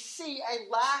 and we see a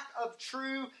lack of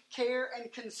true care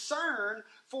and concern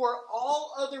for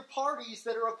all other parties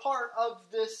that are a part of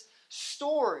this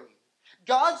story.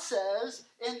 God says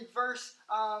in verse,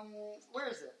 where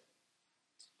is it?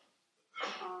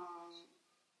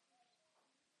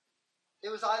 It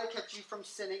was I that kept you from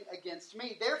sinning against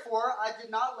me. Therefore, I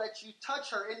did not let you touch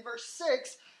her. In verse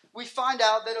 6, we find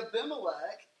out that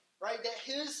Abimelech, right, that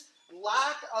his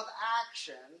lack of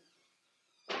action,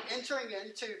 entering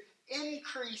into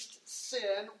increased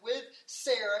sin with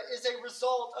Sarah, is a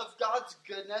result of God's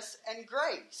goodness and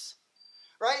grace.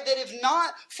 Right? That if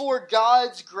not for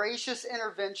God's gracious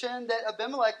intervention, that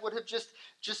Abimelech would have just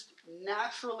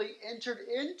naturally entered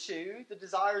into the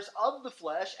desires of the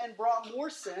flesh and brought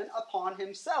more sin upon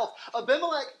himself.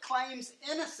 Abimelech claims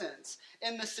innocence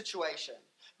in this situation.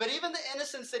 But even the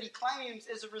innocence that he claims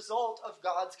is a result of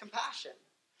God's compassion.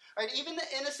 Right? Even the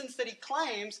innocence that he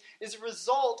claims is a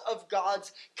result of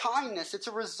God's kindness. It's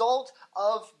a result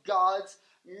of God's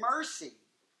mercy.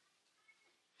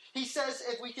 He says,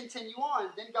 if we continue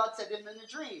on, then God said to him in a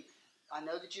dream, I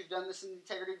know that you've done this in the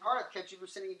integrity of your heart. I've kept you from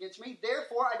sinning against me.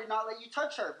 Therefore, I did not let you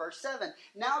touch her. Verse 7.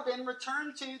 Now then,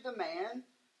 return to the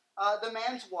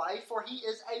man's wife, for he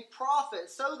is a prophet,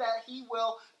 so that he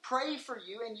will pray for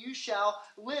you, and you shall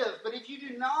live. But if you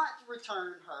do not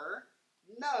return her,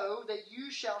 know that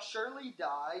you shall surely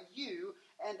die, you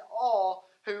and all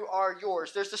who are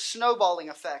yours. There's a snowballing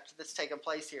effect that's taken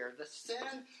place here. The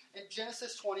sin in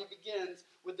Genesis 20 begins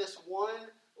with this one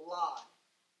lie.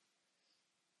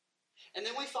 And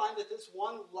then we find that this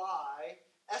one lie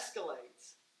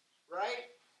escalates, right?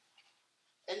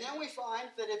 And then we find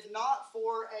that if not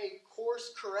for a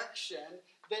course correction,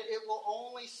 that it will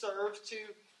only serve to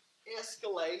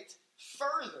escalate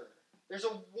further. There's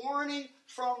a warning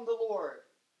from the Lord.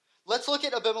 Let's look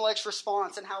at Abimelech's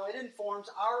response and how it informs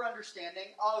our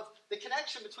understanding of the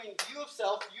connection between view of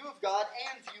self, view of God,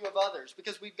 and view of others.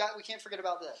 Because we can't forget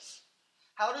about this.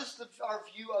 How does our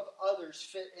view of others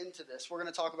fit into this? We're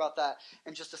going to talk about that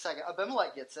in just a second.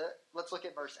 Abimelech gets it. Let's look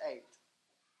at verse 8.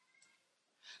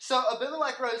 So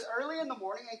Abimelech rose early in the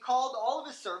morning and called all of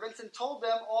his servants and told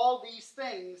them all these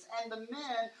things. And the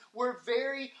men were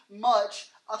very much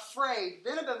afraid.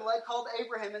 Then Abimelech called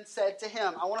Abraham and said to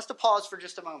him, I want us to pause for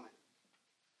just a moment.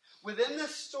 Within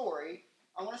this story,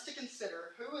 I want us to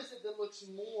consider who is it that looks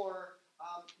more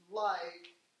like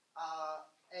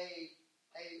a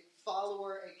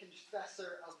follower, a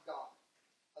confessor of God?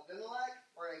 Abimelech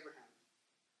or Abraham?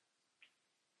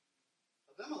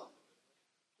 Abimelech,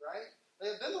 right?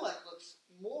 Abimelech looks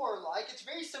more like, it's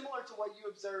very similar to what you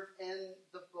observe in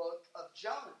the book of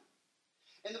Jonah.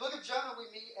 In the book of Jonah, we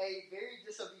meet a very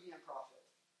disobedient prophet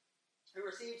who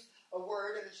receives a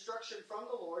word and instruction from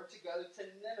the Lord to go to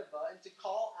Nineveh and to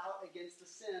call out against the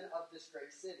sin of this great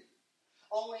city.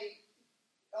 Only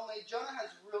Jonah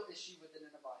has a real issue with the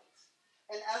Ninevites.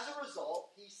 And as a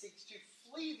result, he seeks to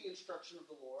flee the instruction of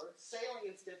the Lord,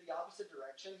 sailing instead the opposite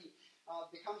direction. He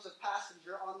becomes a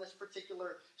passenger on this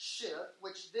particular ship,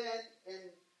 which then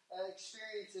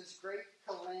experiences great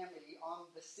calamity on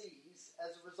the seas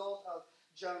as a result of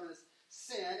Jonah's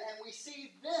sin. And we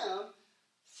see them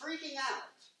freaking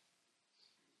out.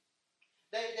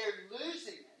 They're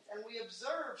losing it. And we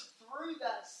observe through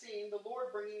that scene the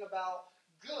Lord bringing about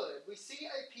good. We see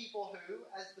a people who,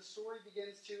 as the story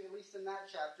begins to, at least in that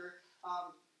chapter,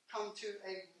 come to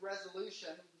a resolution,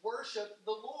 worship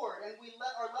the Lord, and we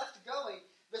are left going.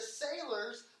 The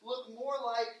sailors look more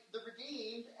like the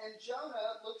redeemed, and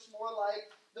Jonah looks more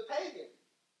like the pagan.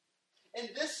 In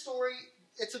this story,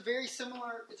 it's a very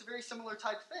similar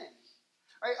type thing.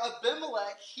 Right?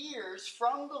 Abimelech hears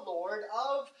from the Lord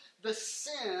of the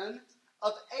sin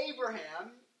of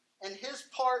Abraham and his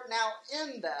part now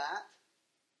in that.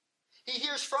 He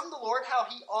hears from the Lord how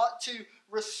he ought to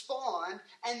respond,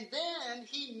 and then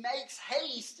he makes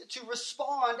haste to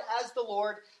respond as the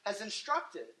Lord has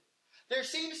instructed. There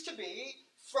seems to be,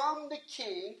 from the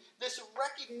king, this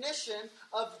recognition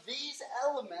of these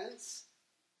elements,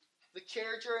 the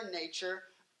character and nature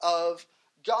of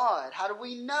God. How do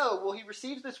we know? Well, he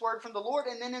receives this word from the Lord,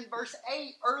 and then in verse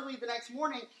 8, early the next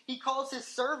morning, he calls his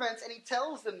servants and he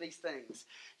tells them these things.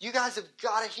 You guys have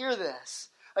got to hear this.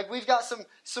 Like, we've got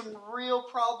some real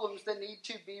problems that need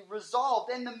to be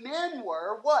resolved. And the men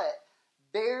were, what?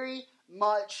 Very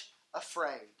much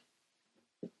afraid.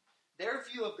 Their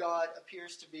view of God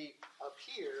appears to be up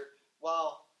here,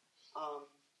 while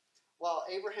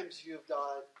Abraham's view of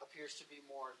God appears to be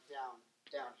more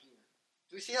down here.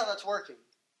 Do we see how that's working?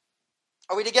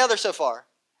 Are we together so far?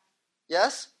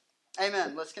 Yes?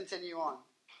 Amen. Let's continue on.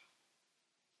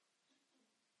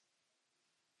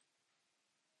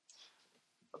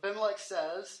 Abimelech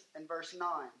says in verse 9,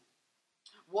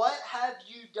 What have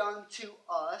you done to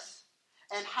us,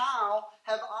 and how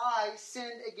have I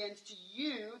sinned against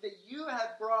you, that you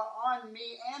have brought on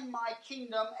me and my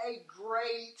kingdom a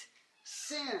great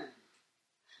sin?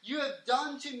 You have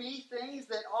done to me things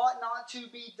that ought not to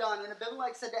be done. And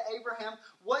Abimelech said to Abraham,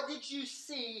 What did you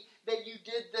see that you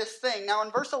did this thing? Now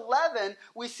in verse 11,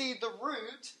 we see the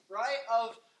root, right,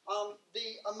 of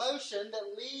the emotion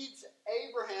that leads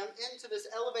Abraham into this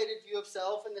elevated view of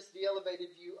self and this de-elevated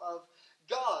view of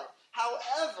God.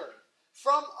 However,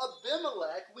 from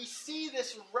Abimelech, we see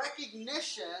this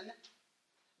recognition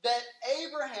that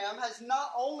Abraham has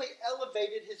not only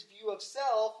elevated his view of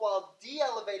self while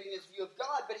de-elevating his view of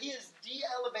God, but he has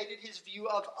de-elevated his view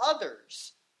of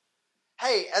others.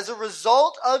 Hey, as a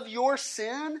result of your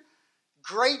sin,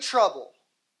 great trouble,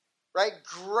 right?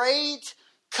 Great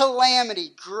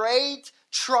calamity, great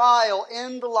trial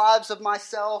in the lives of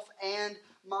myself and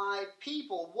my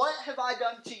people? What have I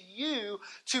done to you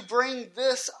to bring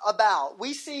this about?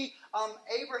 We see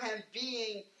Abraham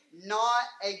being not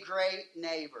a great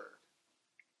neighbor.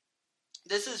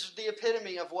 This is the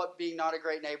epitome of what being not a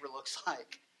great neighbor looks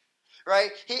like.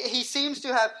 Right? He seems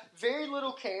to have very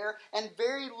little care and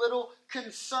very little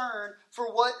concern for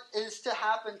what is to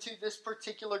happen to this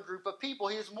particular group of people.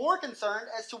 He is more concerned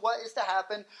as to what is to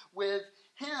happen with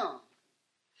him.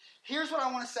 Here's what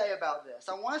I want to say about this.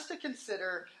 I want us to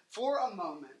consider for a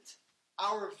moment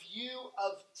our view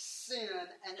of sin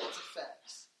and its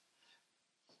effects.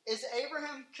 Is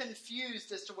Abraham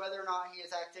confused as to whether or not he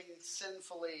is acting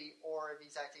sinfully or if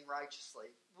he's acting righteously?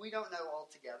 We don't know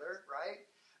altogether, right?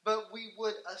 But we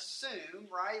would assume,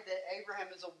 right, that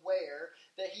Abraham is aware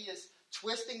that he is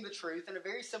twisting the truth in a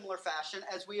very similar fashion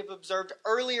as we have observed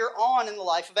earlier on in the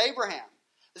life of Abraham.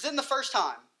 This isn't the first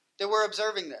time that we're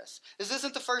observing this. This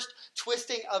isn't the first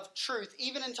twisting of truth,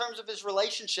 even in terms of his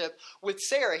relationship with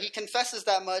Sarah. He confesses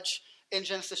that much in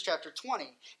Genesis chapter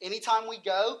 20. Anytime we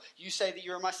go, you say that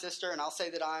you're my sister, and I'll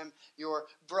say that I'm your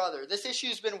brother. This issue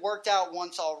has been worked out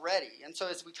once already. And so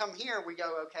as we come here, we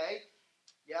go, okay,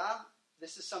 yeah,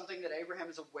 this is something that Abraham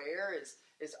is aware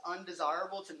is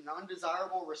undesirable. It's an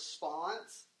undesirable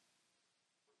response.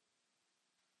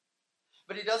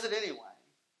 But he does it anyway.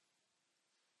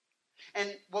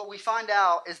 And what we find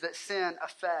out is that sin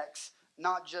affects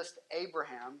not just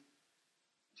Abraham,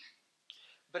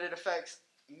 but it affects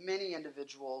many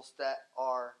individuals that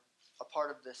are a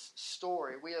part of this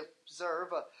story. We observe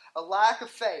a lack of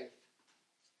faith.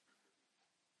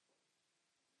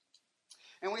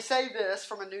 And we say this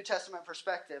from a New Testament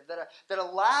perspective, that a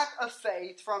lack of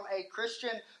faith from a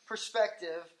Christian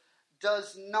perspective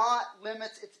does not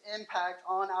limit its impact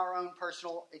on our own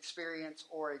personal experience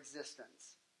or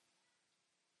existence.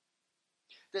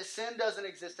 That sin doesn't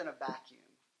exist in a vacuum.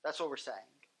 That's what we're saying.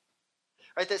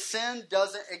 Right? That sin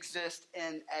doesn't exist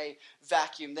in a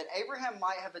vacuum. That Abraham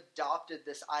might have adopted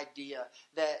this idea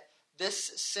that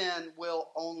this sin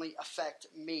will only affect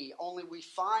me. Only we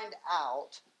find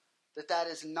out that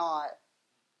is not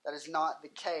the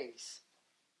case.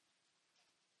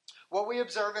 What we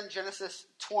observe in Genesis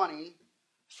 20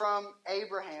 from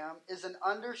Abraham is an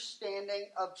understanding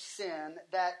of sin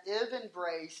that, if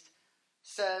embraced,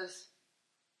 says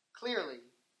clearly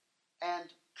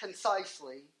and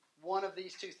concisely one of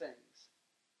these two things.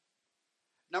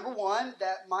 Number one,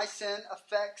 that my sin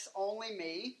affects only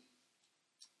me,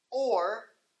 or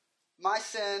my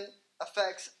sin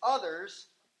affects others,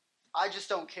 I just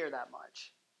don't care that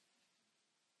much.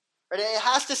 Right? It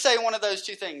has to say one of those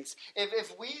two things.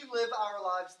 If we live our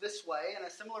lives this way, in a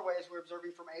similar way as we're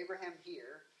observing from Abraham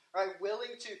here, right,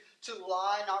 willing to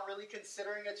lie, not really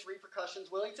considering its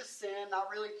repercussions, willing to sin, not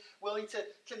really willing to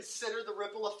consider the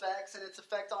ripple effects and its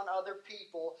effect on other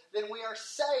people, then we are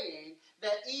saying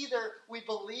that either we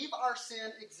believe our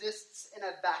sin exists in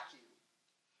a vacuum.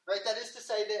 Right? That is to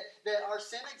say that our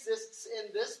sin exists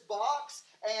in this box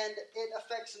and it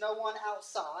affects no one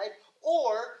outside,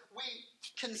 or we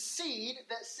concede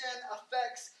that sin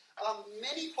affects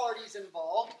many parties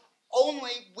involved,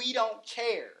 only we don't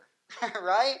care.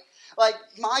 Right? Like,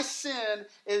 my sin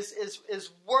is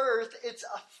worth its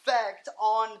effect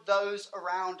on those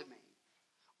around me.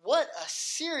 What a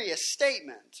serious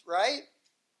statement, right?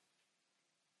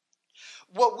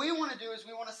 What we want to do is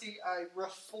we want to see a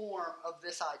reform of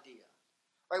this idea.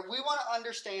 Right? We want to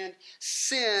understand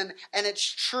sin and its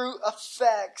true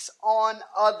effects on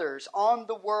others, on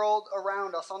the world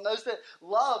around us, on those that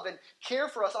love and care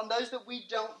for us, on those that we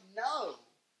don't know.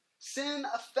 Sin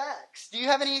affects. Do you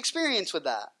have any experience with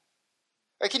that?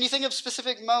 Or can you think of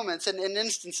specific moments and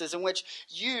instances in which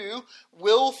you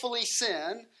willfully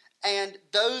sin and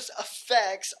those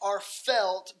effects are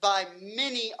felt by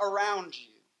many around you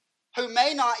who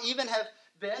may not even have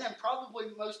been, and probably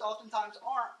most oftentimes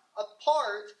aren't, a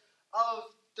part of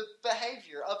the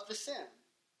behavior, of the sin?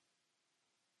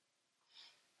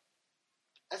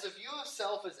 As a view of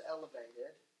self is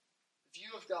elevated,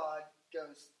 view of God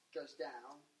goes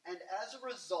down, and as a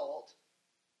result,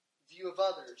 view of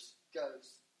others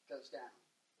goes down.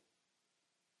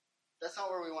 That's not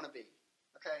where we want to be.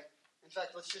 Okay? In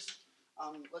fact, let's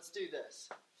do this.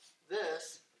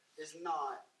 This is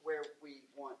not where we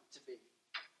want to be.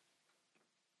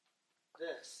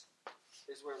 This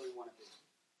is where we want to be.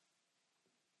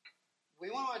 We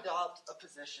want to adopt a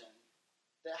position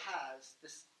that has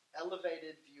this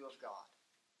elevated view of God,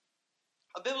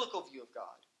 a biblical view of God,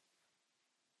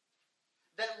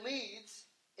 that leads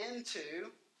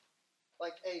into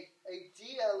like a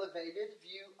de-elevation elevated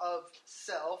view of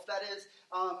self. That is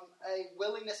a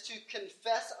willingness to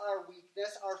confess our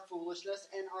weakness, our foolishness,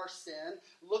 and our sin,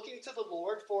 looking to the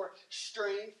Lord for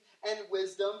strength and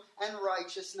wisdom and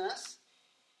righteousness,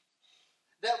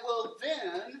 that will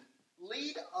then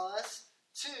lead us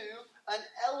to an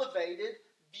elevated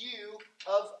view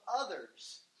of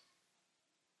others.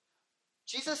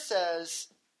 Jesus says,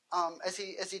 as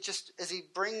he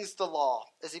brings the law,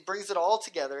 as he brings it all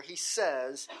together, he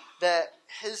says that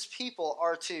his people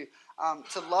are to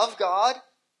love God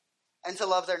and to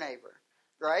love their neighbor.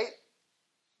 Right?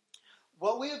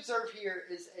 What we observe here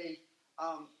is a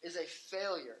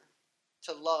failure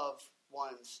to love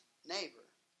one's neighbor.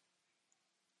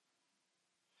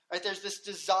 Right? There's this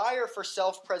desire for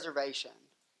self-preservation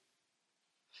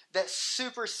that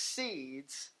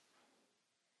supersedes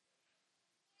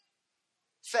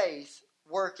faith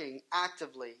working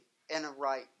actively in a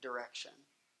right direction.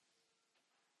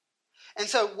 And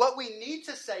so what we need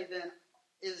to say then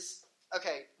is,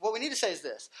 what we need to say is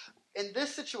this. In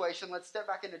this situation, let's step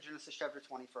back into Genesis chapter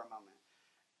 20 for a moment.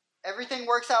 Everything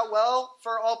works out well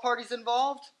for all parties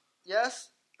involved? Yes?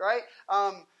 Right?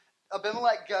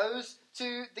 Abimelech goes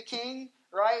to the king,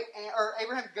 right?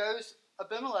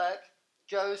 Abimelech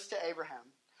goes to Abraham,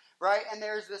 right? And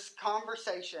there's this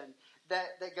conversation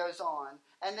that goes on.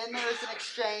 And then there is an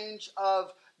exchange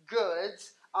of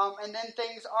goods, and then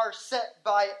things are set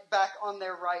back on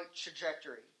their right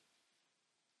trajectory.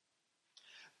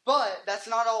 But that's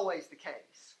not always the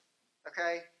case,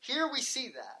 okay? Here we see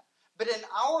that. But in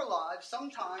our lives,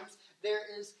 sometimes there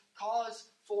is cause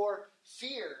for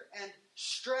fear and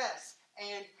stress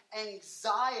and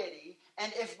anxiety.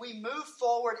 And if we move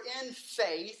forward in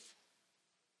faith,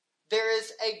 there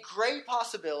is a great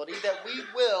possibility that we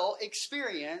will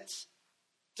experience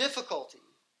difficulty,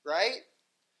 right?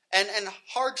 And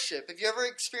hardship. Have you ever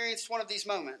experienced one of these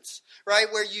moments, right?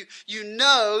 Where you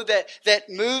know that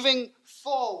moving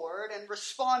forward and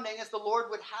responding as the Lord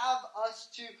would have us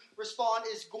to respond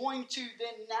is going to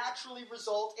then naturally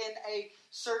result in a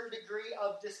certain degree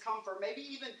of discomfort, maybe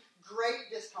even great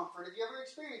discomfort. Have you ever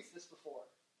experienced this before?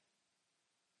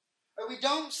 We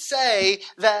don't say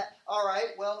that, all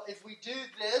right, well, if we do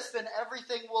this, then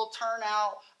everything will turn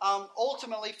out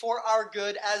ultimately for our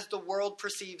good as the world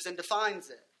perceives and defines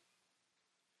it.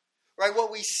 Right?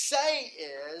 What we say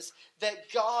is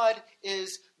that God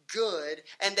is good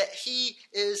and that He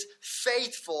is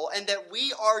faithful and that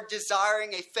we are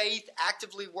desiring a faith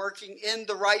actively working in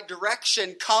the right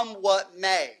direction, come what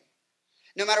may.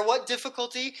 No matter what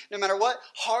difficulty, no matter what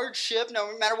hardship,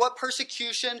 no matter what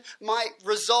persecution might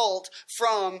result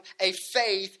from a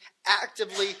faith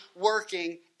actively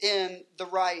working in the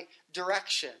right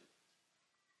direction.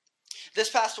 This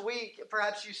past week,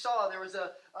 perhaps you saw, there was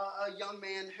a young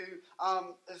man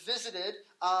who visited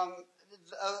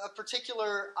a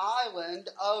particular island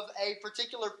of a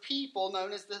particular people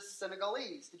known as the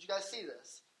Senegalese. Did you guys see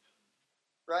this?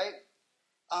 Right?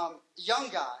 Young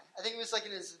guy. I think he was like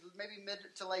in his maybe mid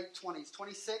to late 20s.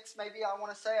 26 maybe, I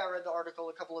want to say. I read the article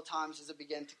a couple of times as it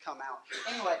began to come out.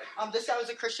 Anyway, this guy was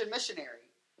a Christian missionary.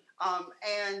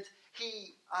 And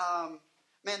he,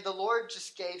 the Lord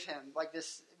just gave him like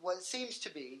this, what seems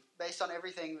to be, based on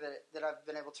everything that I've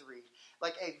been able to read,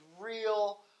 like a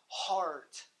real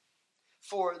heart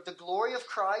for the glory of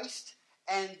Christ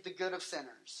and the good of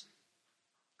sinners.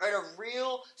 Right, a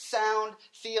real sound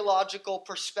theological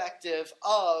perspective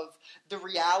of the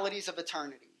realities of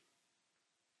eternity.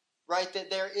 Right, that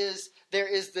there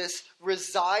is this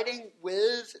residing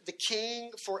with the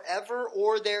King forever,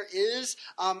 or there is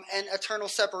an eternal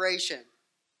separation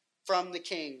from the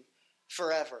King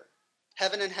forever.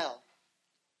 Heaven and hell.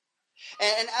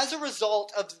 And as a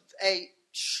result of a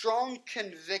strong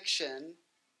conviction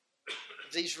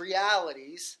of these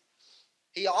realities,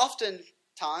 he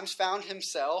oftentimes found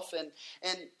himself in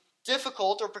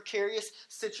difficult or precarious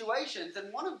situations.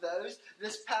 And one of those,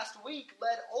 this past week,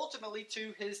 led ultimately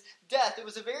to his death. It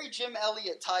was a very Jim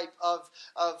Elliot type of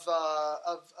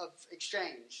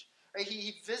exchange. Right?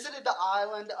 He visited the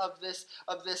island of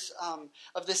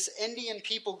this Indian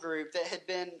people group that had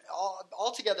been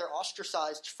altogether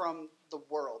ostracized from the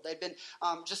world. They'd been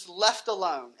just left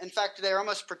alone. In fact, they're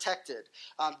almost protected.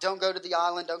 Don't go to the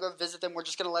island. Don't go visit them. We're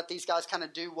just going to let these guys kind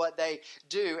of do what they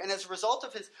do. And as a result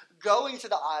of his going to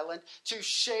the island to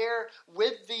share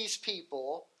with these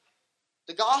people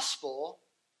the gospel,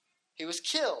 he was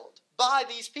killed by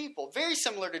these people. Very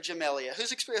similar to Jim Elliot.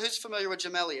 Who's familiar with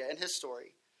Jim Elliot and his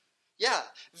story? Yeah,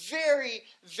 very,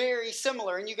 very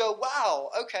similar. And you go, wow,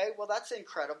 okay, well, that's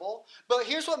incredible. But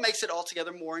here's what makes it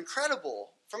altogether more incredible,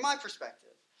 from my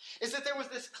perspective, is that there was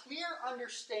this clear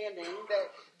understanding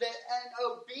that an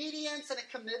obedience and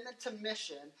a commitment to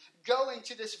mission going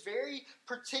to this very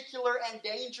particular and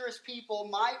dangerous people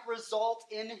might result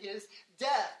in his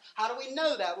death. How do we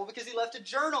know that? Well, because he left a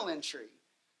journal entry.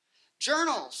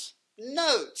 Journals,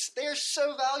 notes, they are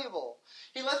so valuable.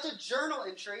 He left a journal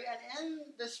entry, and in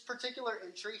this particular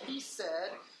entry, he said,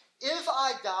 if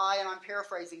I die, and I'm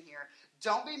paraphrasing here,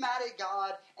 don't be mad at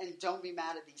God and don't be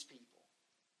mad at these people.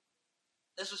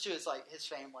 This was to his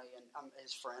family and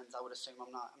his friends, I would assume.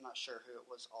 I'm not sure who it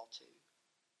was all to.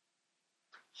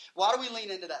 Why do we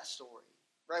lean into that story?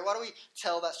 Right? Why do we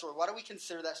tell that story? Why do we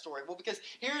consider that story? Well, because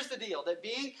here's the deal, that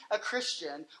being a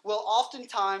Christian will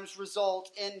oftentimes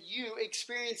result in you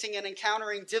experiencing and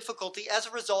encountering difficulty as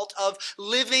a result of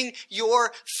living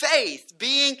your faith,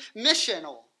 being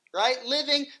missional. Right?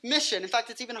 Living mission. In fact,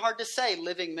 it's even hard to say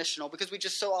living missional because we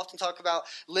just so often talk about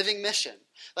living mission.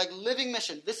 Like living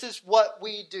mission. This is what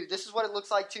we do. This is what it looks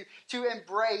like to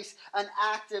embrace an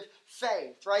active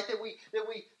faith. Right? That we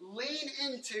lean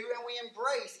into and we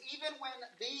embrace even when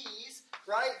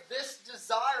this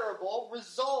desirable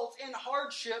results in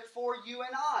hardship for you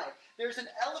and I. There's an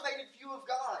elevated view of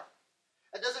God.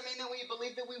 That doesn't mean that we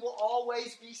believe that we will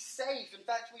always be safe. In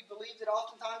fact, we believe that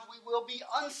oftentimes we will be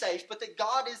unsafe, but that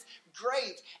God is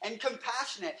great and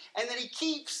compassionate and that He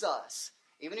keeps us.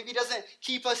 Even if He doesn't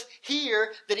keep us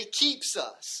here, that He keeps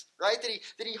us, right?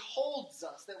 That He holds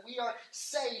us, that we are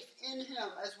safe in Him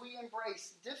as we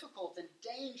embrace difficult and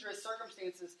dangerous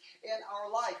circumstances in our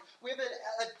life. We have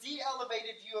a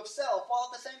de-elevated view of self,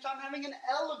 while at the same time having an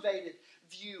elevated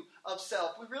view of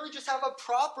self. We really just have a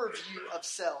proper view of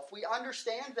self. We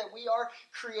understand that we are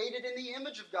created in the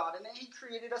image of God and that He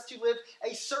created us to live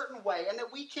a certain way and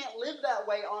that we can't live that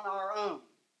way on our own.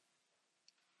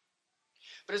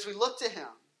 But as we look to Him,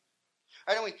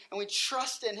 right, and we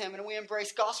trust in Him and we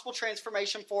embrace gospel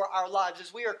transformation for our lives,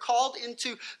 as we are called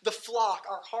into the flock,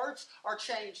 our hearts are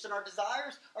changed and our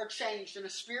desires are changed and a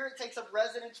spirit takes up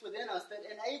residence within us that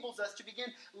enables us to begin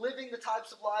living the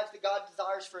types of lives that God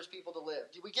desires for His people to live.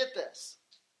 Do we get this?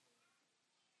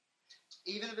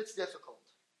 Even if it's difficult,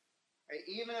 right?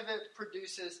 Even if it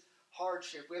produces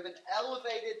hardship, we have an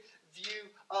elevated view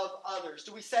of others.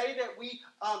 Do we say that we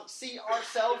see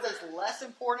ourselves as less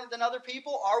important than other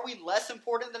people? Are we less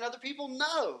important than other people?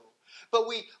 No. But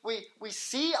we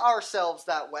see ourselves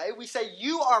that way. We say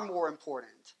you are more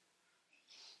important.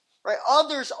 Right?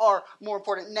 Others are more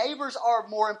important. Neighbors are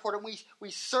more important.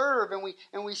 We serve and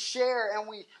we share and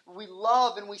we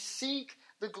love and we seek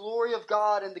the glory of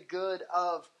God and the good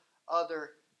of other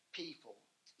people,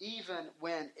 even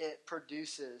when it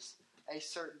produces a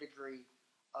certain degree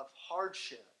of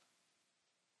hardship,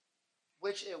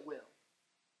 which it will.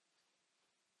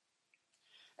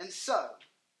 And so,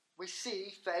 we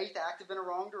see faith active in a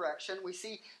wrong direction. We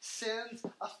see sin's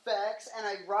effects and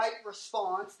a right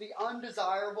response, the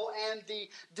undesirable and the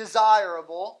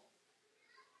desirable,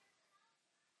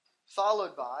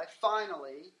 followed by,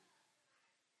 finally,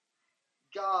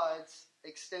 God's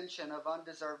extension of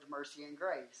undeserved mercy and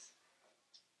grace.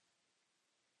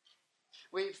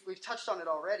 We've touched on it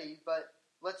already, but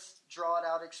let's draw it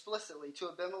out explicitly. To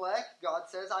Abimelech, God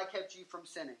says, I kept you from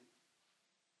sinning.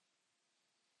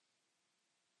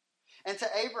 And to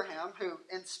Abraham, who,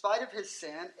 in spite of his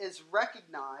sin, is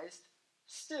recognized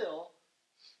still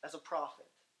as a prophet,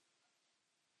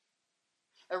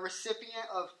 a recipient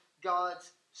of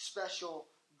God's special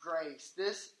grace.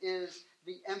 This is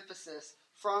the emphasis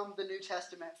from the New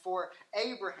Testament for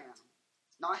Abraham.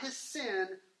 Not his sin,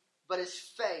 but his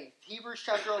faith. Hebrews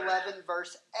chapter 11,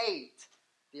 verse 8.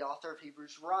 The author of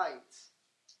Hebrews writes,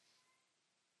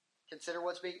 consider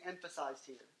what's being emphasized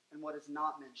here and what is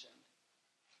not mentioned.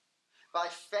 By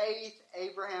faith,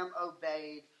 Abraham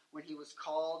obeyed when he was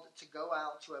called to go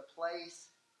out to a place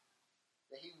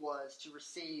that he was to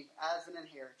receive as an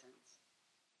inheritance.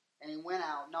 And he went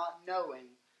out not knowing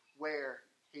where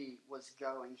he was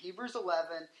going. Hebrews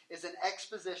 11 is an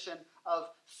exposition of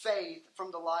faith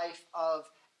from the life of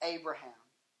Abraham.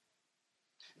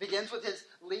 It begins with his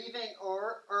leaving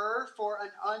Ur for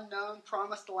an unknown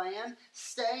promised land,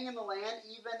 staying in the land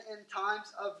even in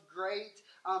times of great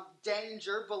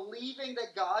danger, believing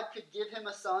that God could give him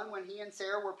a son when he and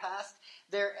Sarah were past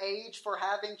their age for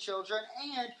having children,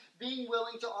 and being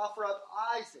willing to offer up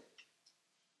Isaac,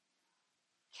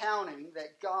 counting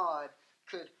that God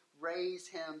could raise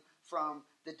him from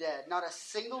the dead. Not a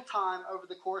single time over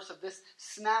the course of this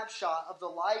snapshot of the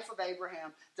life of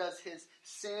Abraham does his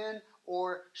sin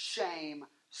or shame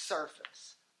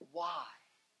surface. Why?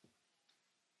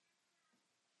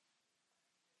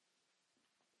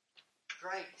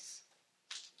 Grace.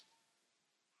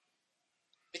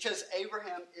 Because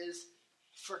Abraham is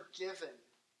forgiven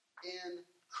in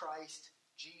Christ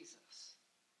Jesus.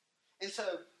 And so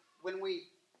when we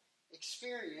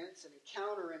experience and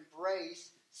encounter,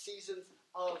 embrace seasons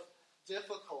of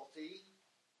difficulty,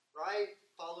 right,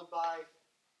 followed by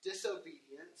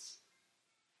disobedience,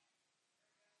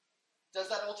 does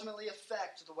that ultimately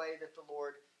affect the way that the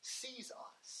Lord sees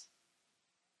us?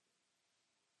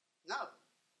 No.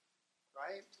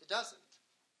 Right? It doesn't.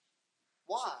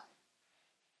 Why?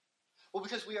 Well,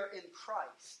 because we are in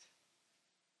Christ.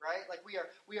 Right? Like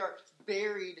we are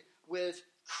buried with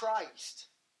Christ.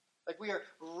 Like we are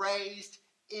raised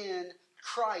in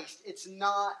Christ. It's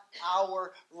not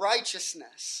our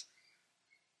righteousness.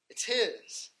 It's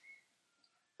His.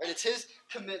 Right? It's His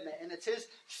commitment and it's His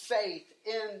faith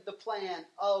in the plan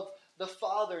of the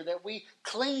Father that we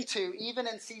cling to even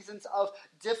in seasons of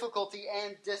difficulty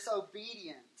and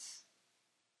disobedience.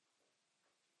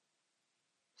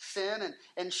 Sin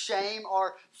and shame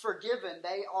are forgiven.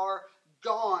 They are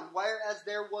gone. Whereas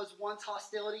there was once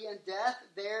hostility and death,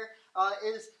 there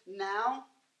is now,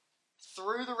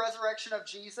 through the resurrection of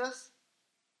Jesus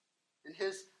and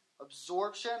His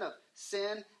absorption of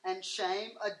sin and shame,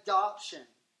 adoption,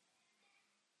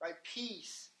 right?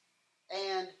 Peace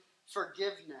and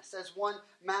forgiveness. As one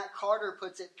Matt Carter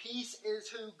puts it, peace is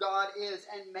who God is,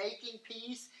 and making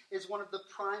peace is one of the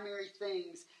primary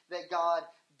things that God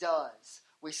does.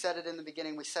 We said it in the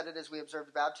beginning. We said it as we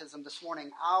observed baptism this morning.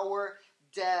 Our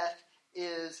death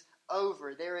is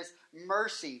over. There is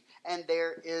mercy and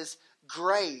there is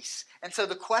grace. And so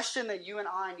the question that you and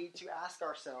I need to ask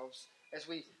ourselves as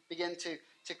we begin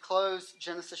to close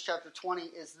Genesis chapter 20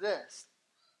 is this.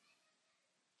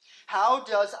 How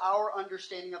does our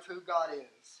understanding of who God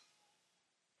is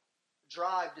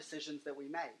drive decisions that we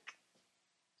make?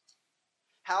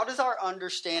 How does our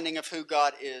understanding of who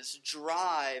God is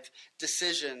drive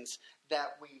decisions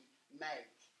that we make?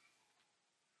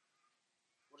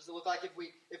 What does it look like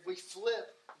if we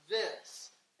flip this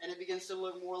and it begins to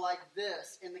look more like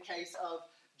this in the case of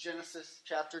Genesis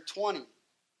chapter 20?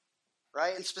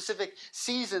 Right? In specific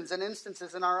seasons and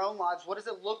instances in our own lives, what does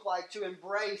it look like to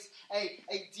embrace a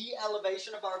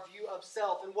de-elevation of our view of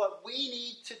self and what we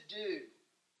need to do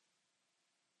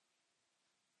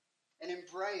and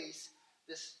embrace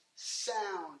this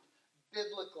sound,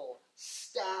 biblical,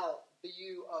 stout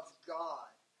view of God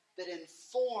that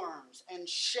informs and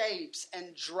shapes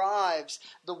and drives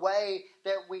the way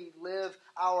that we live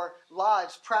our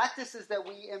lives. Practices that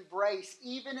we embrace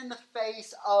even in the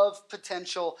face of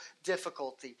potential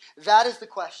difficulty. That is the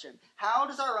question. How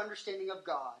does our understanding of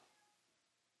God,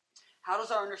 how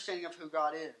does our understanding of who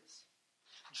God is,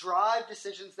 drive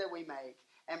decisions that we make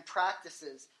and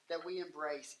practices that we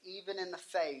embrace even in the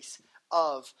face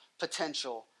of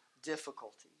potential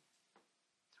difficulty?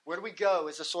 Where do we go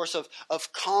as a source of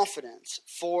confidence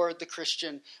for the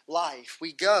Christian life?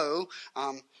 We go,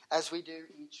 as we do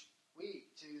each week,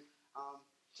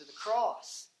 to the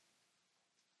cross.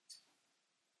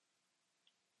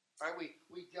 Right?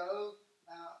 We go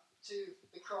to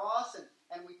the cross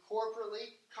and we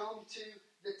corporately come to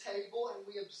the table and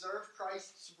we observe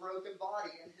Christ's broken body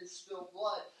and His spilled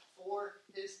blood for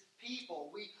His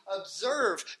people. We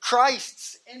observe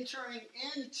Christ's entering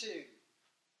into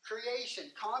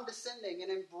creation, condescending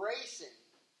and embracing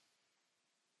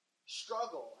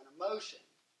struggle and emotion,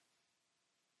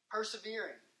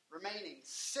 persevering, remaining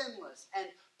sinless and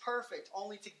perfect,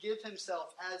 only to give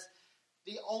Himself as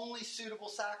the only suitable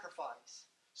sacrifice,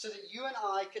 so that you and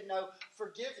I could know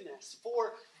forgiveness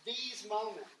for these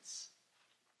moments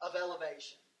of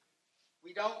elevation.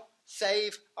 We don't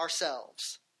save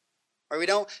ourselves, or we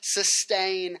don't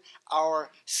sustain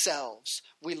ourselves.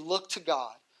 We look to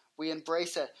God. We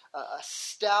embrace a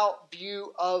stout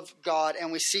view of God,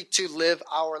 and we seek to live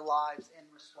our lives in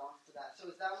response to that. So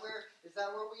is that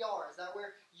where we are? Is that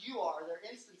where you are? Are there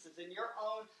instances in your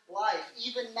own life,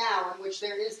 even now, in which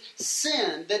there is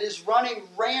sin that is running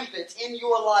rampant in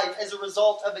your life as a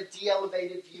result of a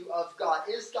de-elevated view of God?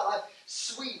 Is God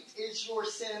sweet? Is your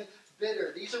sin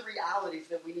bitter? These are realities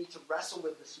that we need to wrestle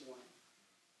with this morning.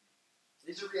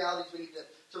 These are realities we need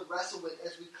to wrestle with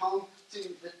as we come to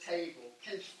the table,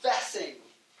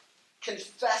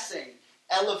 confessing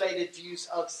elevated views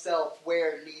of self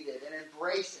where needed, and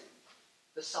embracing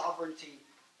the sovereignty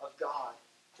of God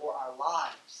for our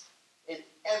lives in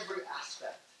every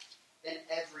aspect, in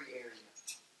every area.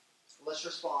 Let's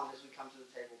respond as we come to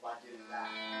the table by doing that.